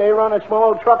 Yes, sir. They run a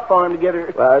small truck farm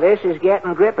together. Well, this is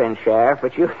getting gripping, Sheriff,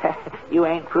 but you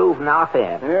ain't proved nothing.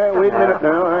 Yeah, wait a minute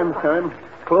now. I'm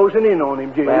closing in on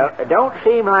him, Jim. Well, it don't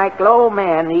seem like low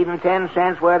men needing 10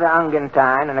 cents worth of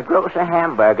ungentine and a gross of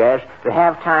hamburgers to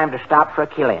have time to stop for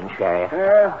killing, Sheriff.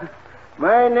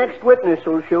 My next witness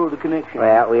will show the connection.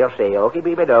 Well, we'll see. Okie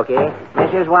beeby dokey.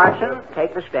 Mrs. Watson,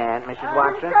 take the stand. Mrs.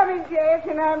 Watson. I'm coming, Jess,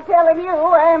 and I'm telling you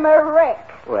I'm a wreck.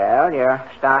 Well, you're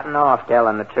starting off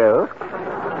telling the truth.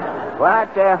 What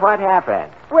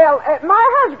happened? Well,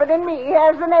 my husband and me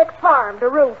has the next farm to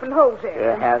Ruth and Jose.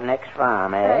 You have next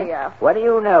farm, eh? Yeah. What do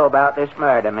you know about this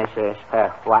murder, Mrs.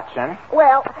 Watson?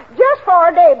 Well, just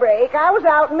before daybreak, I was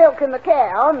out milking the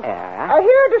cow. Yeah? I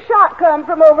heard a shot come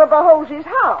from over by Jose's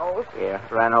house. You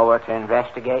run over to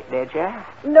investigate, did you?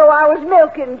 No, I was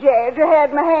milking, Judge. I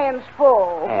had my hands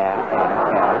full. Yeah,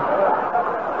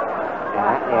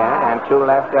 and two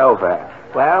left over.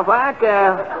 Well, what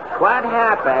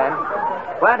happened?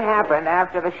 What happened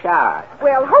after the shot?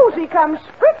 Well, Jose comes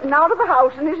sprinting out of the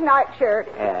house in his nightshirt.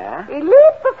 Yeah? He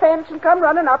leaped the fence and come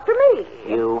running up to me.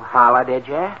 You holler, did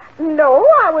you? No,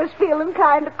 I was feeling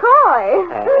kind of coy.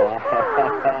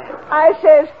 I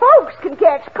says, folks can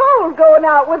catch cold going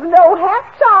out with no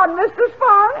hats on, Mr.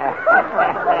 Spunk.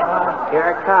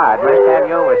 You're a card. Must have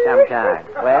you over sometime.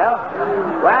 Well,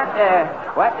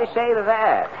 what do you say to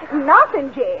that?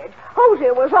 Nothing, Jed. Jose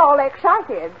was all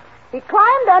excited. He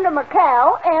climbed under my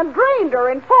cow and drained her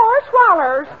in 4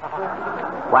 swallers.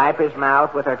 Wipe his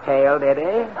mouth with her tail, did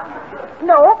he?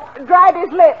 Nope, dried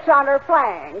his lips on her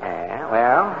flank. Yeah,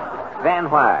 well, then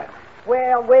what?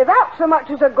 Well, without so much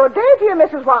as a good day to you,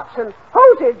 Mrs. Watson,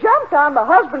 Jose jumped on my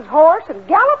husband's horse and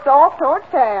galloped off towards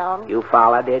town. You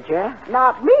followed, did you?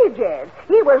 Not me, Jed.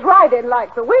 He was riding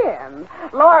like the wind.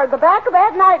 Lord, the back of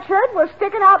that nightshirt was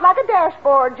sticking out like a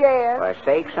dashboard, Jed. For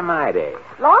sakes almighty.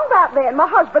 Long about then, my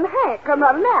husband, Hank, come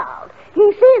running out.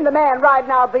 He seen the man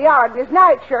riding out the yard in his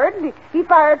nightshirt, and he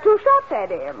fired 2 shots at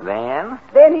him. Then?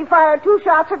 Then he fired 2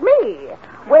 shots at me.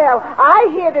 Well, I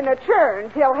hid in a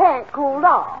churn till Hank cooled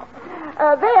off.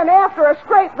 Then, after I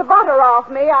scraped the butter off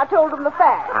me, I told him the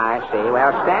facts. I see.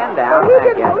 Well, stand down. Well, he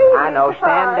didn't believe I know. me,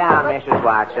 Stand Papa. down, Mrs.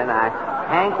 Watson.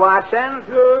 Hank Watson?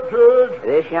 Judge.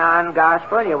 This yon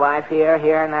gospel, your wife here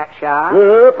hearing that shot?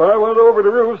 Yep, I went over to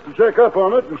Ruth's to check up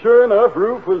on it, and sure enough,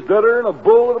 Ruth was deader than a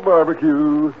bull at a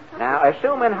barbecue. Now,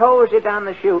 assuming Hosey done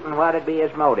the shooting, what'd be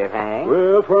his motive, Hank?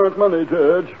 Well, 'twarn't money,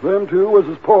 Judge. Them two was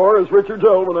as poor as Richard's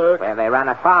almanac. Well, they run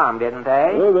a farm, didn't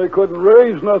they? Well, they couldn't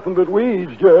raise nothing but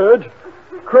weeds, Judge.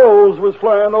 Crows was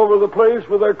flying over the place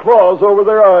with their claws over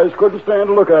their eyes. Couldn't stand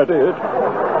to look at it.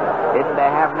 Didn't they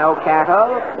have no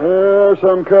cattle?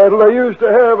 Some cattle. They used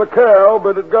to have a cow,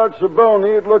 but it got so bony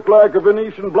it looked like a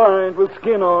Venetian blind with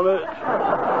skin on it.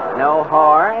 No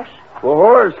horse? The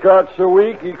horse got so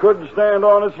weak he couldn't stand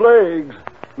on its legs.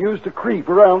 Used to creep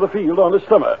around the field on his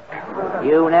stomach.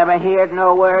 You never heard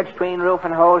no words between Ruth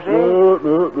and Hosey?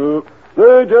 No.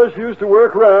 They just used to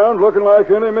work around looking like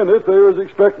any minute they was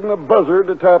expecting a buzzard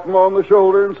to tap them on the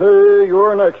shoulder and say,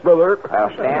 "You're next, brother." Well,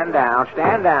 stand down,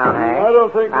 Hank. I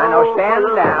don't think... I know, stand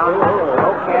down.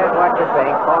 Don't care what you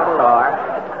think, court of law.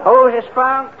 Hosey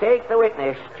Spunk, take the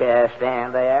witness chair,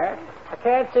 stand there. I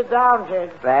can't sit down,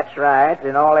 Judge. That's right.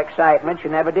 In all excitement, you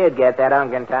never did get that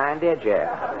ungentine, did you?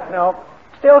 No.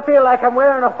 Still feel like I'm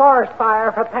wearing a forest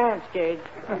fire for pants, Judge.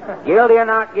 Guilty or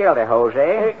not guilty,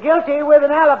 Hosey? Guilty with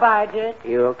an alibi, Judge.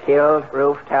 You killed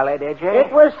Ruth Tully, did you?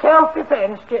 It was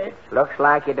self-defense, Judge. Looks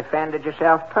like you defended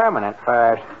yourself permanent,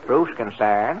 far as Ruth's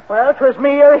concerned. Well, it was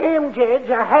me or him,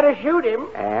 Judge. I had to shoot him.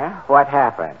 Yeah? What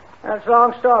happened? That's a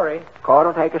long story. Court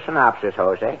will take a synopsis,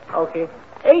 Hosey. Okay.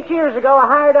 8 years ago, I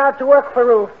hired out to work for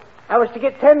Ruth. I was to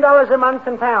get $10 a month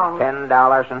in pounds.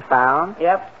 $10 and found?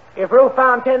 Yep. If Ruth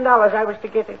found $10, I was to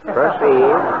get it.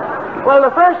 Proceed. Well,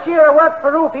 the first year I worked for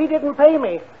Ruth, he didn't pay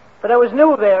me. But I was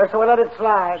new there, so I let it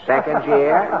slide. Second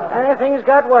year? And things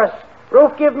got worse.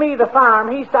 Ruth give me the farm.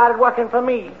 He started working for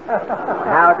me.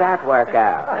 How'd that work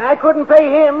out? I couldn't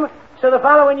pay him, so the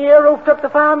following year, Ruth took the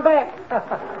farm back.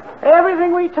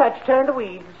 Everything we touched turned to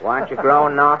weeds. Weren't you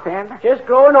growing nothing? Just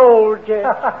growing old, Judge.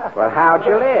 Well, how'd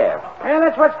you live? And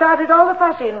that's what started all the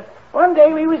fussing. One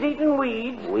day we was eating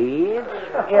weeds. Weeds?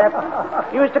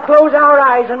 Yep. Used to close our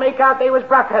eyes and make out they was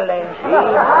broccoli.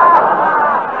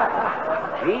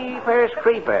 Jeepers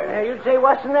creepers. You'd say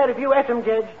worse than that if you ate them,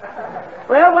 Judge.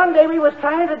 Well, one day we was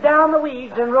trying to down the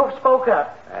weeds and Ruth spoke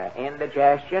up.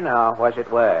 Indigestion, or was it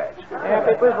words? Yep,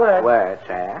 it was words. Words,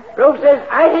 eh? Ruth says,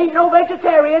 I ain't no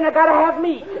vegetarian. I gotta have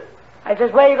meat. I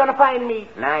says, where you gonna find meat?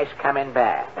 Nice coming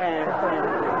back.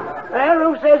 Well,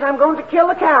 Ruth says, I'm going to kill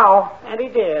the cow. And he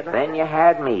did. Then you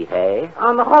had meat, eh?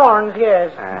 On the horns,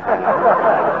 yes.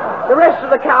 The rest of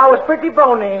the cow was pretty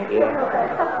bony.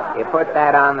 Yeah. You put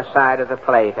that on the side of the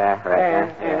plate, I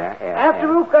reckon. Yeah. After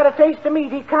Ruth got a taste of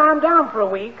meat, he calmed down for a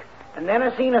week. And then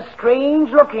I seen a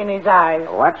strange look in his eyes.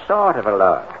 What sort of a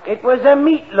look? It was a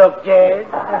meat look, Jed.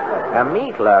 A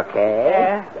meat look,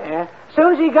 eh? Yeah. As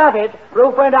soon as he got it,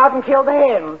 Ruth went out and killed the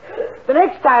hen. The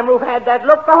next time Rufe had that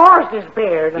look, the horse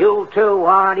disappeared. You two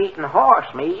aren't eating horse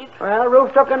meat. Well,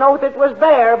 Rufe took an oath it was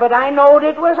bear, but I knowed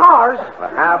it was horse.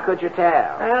 Well, how could you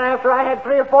tell? And after I had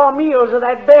 3 or 4 meals of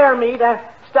that bear meat, I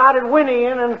started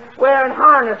whinnying and wearing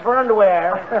harness for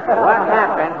underwear. What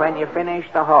happened when you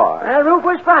finished the horse? Well, Rufe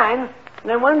was fine. And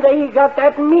then one day he got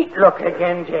that meat look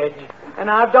again, Judge. And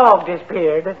our dog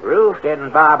disappeared. Rufe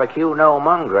didn't barbecue no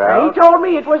mongrel. He told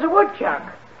me it was a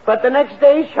woodchuck. But the next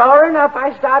day, sure enough,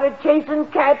 I started chasing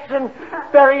cats and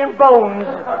burying bones.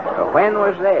 When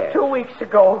was this? 2 weeks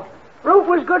ago. Rufe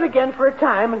was good again for a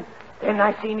time, and then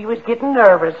I seen he was getting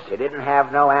nervous. You didn't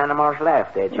have no animals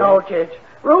left, did you? No, Judge.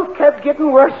 Rufe kept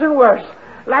getting worse and worse.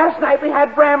 Last night we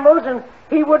had brambles, and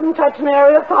he wouldn't touch an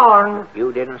area of thorn.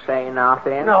 You didn't say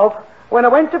nothing? No. When I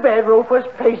went to bed, Rufe was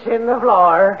pacing the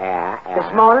floor.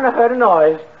 This morning I heard a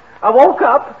noise. I woke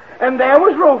up, and there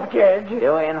was Rufe, Judge.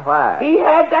 Doing what? He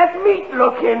had that meat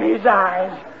look in his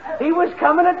eyes. He was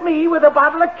coming at me with a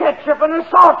bottle of ketchup and a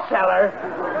salt cellar.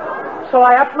 So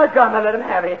I upped my gun and let him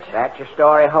have it. That's your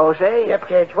story, Jose? Yep,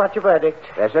 Judge. What's your verdict?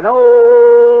 There's an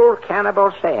old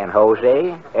cannibal saying,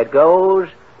 Jose. It goes,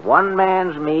 one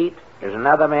man's meat is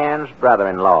another man's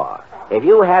brother-in-law. If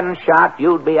you hadn't shot,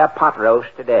 you'd be a pot roast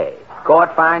today.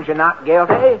 Court finds you not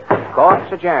guilty.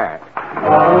 Court's adjourned.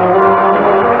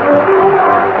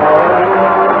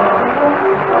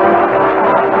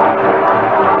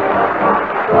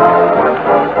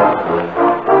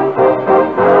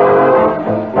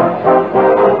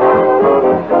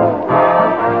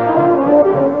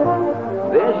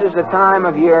 This is the time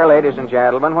of year, ladies and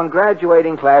gentlemen, when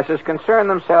graduating classes concern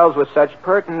themselves with such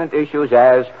pertinent issues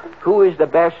as who is the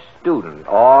best student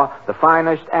or the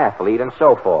finest athlete and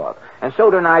so forth. And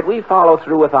so tonight we follow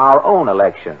through with our own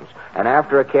elections. And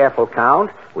after a careful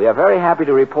count, we are very happy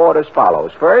to report as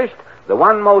follows. First, the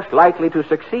one most likely to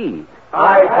succeed.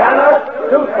 Ipana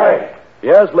toothpaste.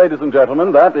 Yes, ladies and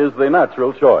gentlemen, that is the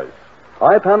natural choice.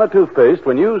 Ipana toothpaste,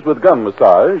 when used with gum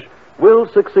massage, will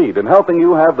succeed in helping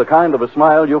you have the kind of a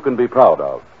smile you can be proud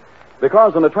of.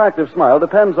 Because an attractive smile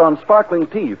depends on sparkling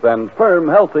teeth and firm,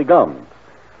 healthy gums.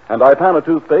 And Ipana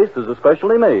toothpaste is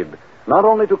especially made not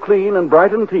only to clean and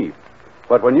brighten teeth,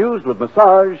 but when used with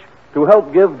massage, to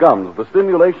help give gums the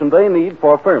stimulation they need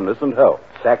for firmness and health.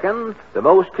 Second, the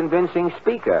most convincing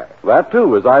speaker. That,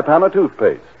 too, is Ipana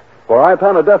toothpaste. For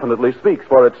Ipana definitely speaks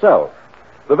for itself.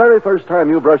 The very first time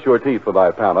you brush your teeth with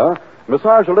Ipana,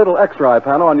 massage a little extra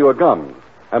Ipana on your gums,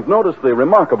 and notice the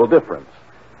remarkable difference.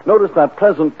 Notice that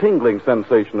pleasant tingling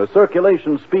sensation as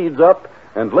circulation speeds up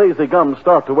and lazy gums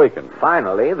start to waken.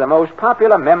 Finally, the most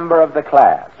popular member of the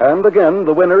class. And again,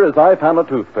 the winner is Ipana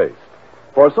toothpaste.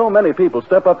 For so many people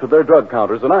step up to their drug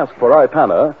counters and ask for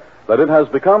Ipana that it has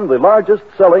become the largest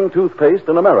selling toothpaste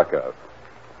in America.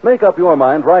 Make up your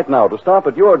mind right now to stop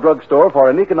at your drugstore for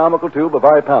an economical tube of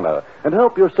Ipana and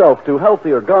help yourself to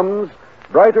healthier gums,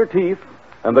 brighter teeth,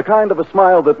 and the kind of a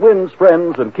smile that wins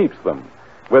friends and keeps them.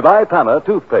 With Ipana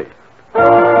toothpaste.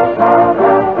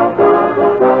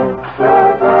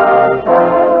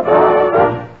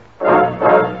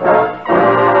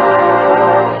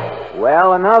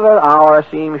 Well, another hour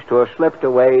seems to have slipped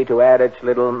away to add its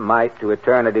little mite to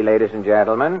eternity, ladies and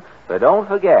gentlemen. But don't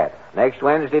forget, next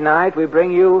Wednesday night we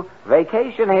bring you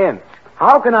Vacation Hints.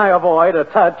 How can I avoid a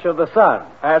touch of the sun?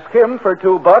 Ask him for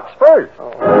 $2 first.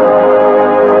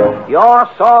 Your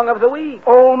song of the week.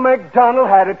 Old MacDonald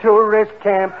had a tourist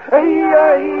camp. Just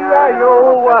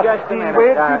a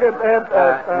minute,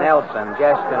 Nelson.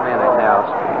 Just a minute,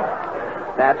 Nelson.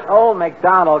 That's old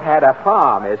MacDonald had a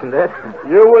farm, isn't it?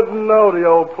 You wouldn't know the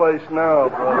old place now,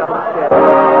 brother.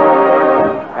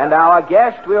 And our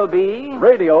guest will be...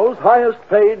 radio's highest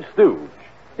paid stooge.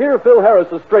 Hear Phil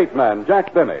Harris' straight man,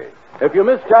 Jack Benny. If you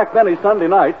miss Jack Benny Sunday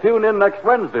night, tune in next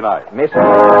Wednesday night.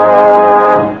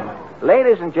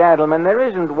 Ladies and gentlemen, there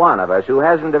isn't one of us who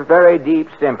hasn't a very deep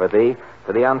sympathy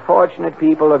for the unfortunate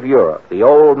people of Europe, the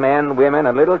old men, women,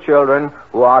 and little children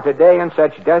who are today in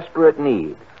such desperate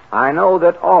need. I know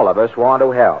that all of us want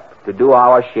to help, to do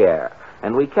our share,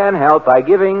 and we can help by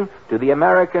giving to the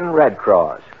American Red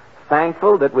Cross.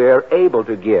 Thankful that we're able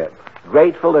to give,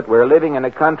 grateful that we're living in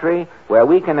a country where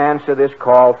we can answer this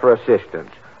call for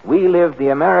assistance. We live the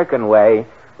American way.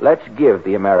 Let's give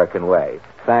the American way.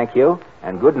 Thank you,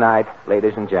 and good night,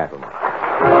 ladies and gentlemen. Good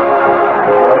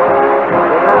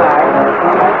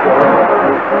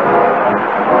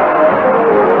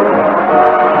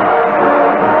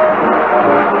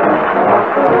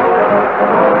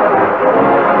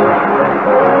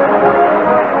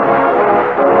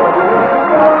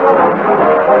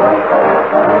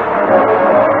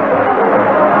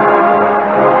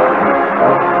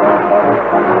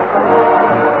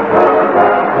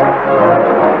night.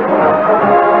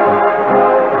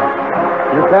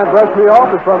 Can't Brush Me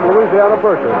Off is from Louisiana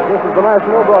Purchase. This is the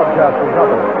National Broadcasting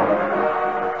Company.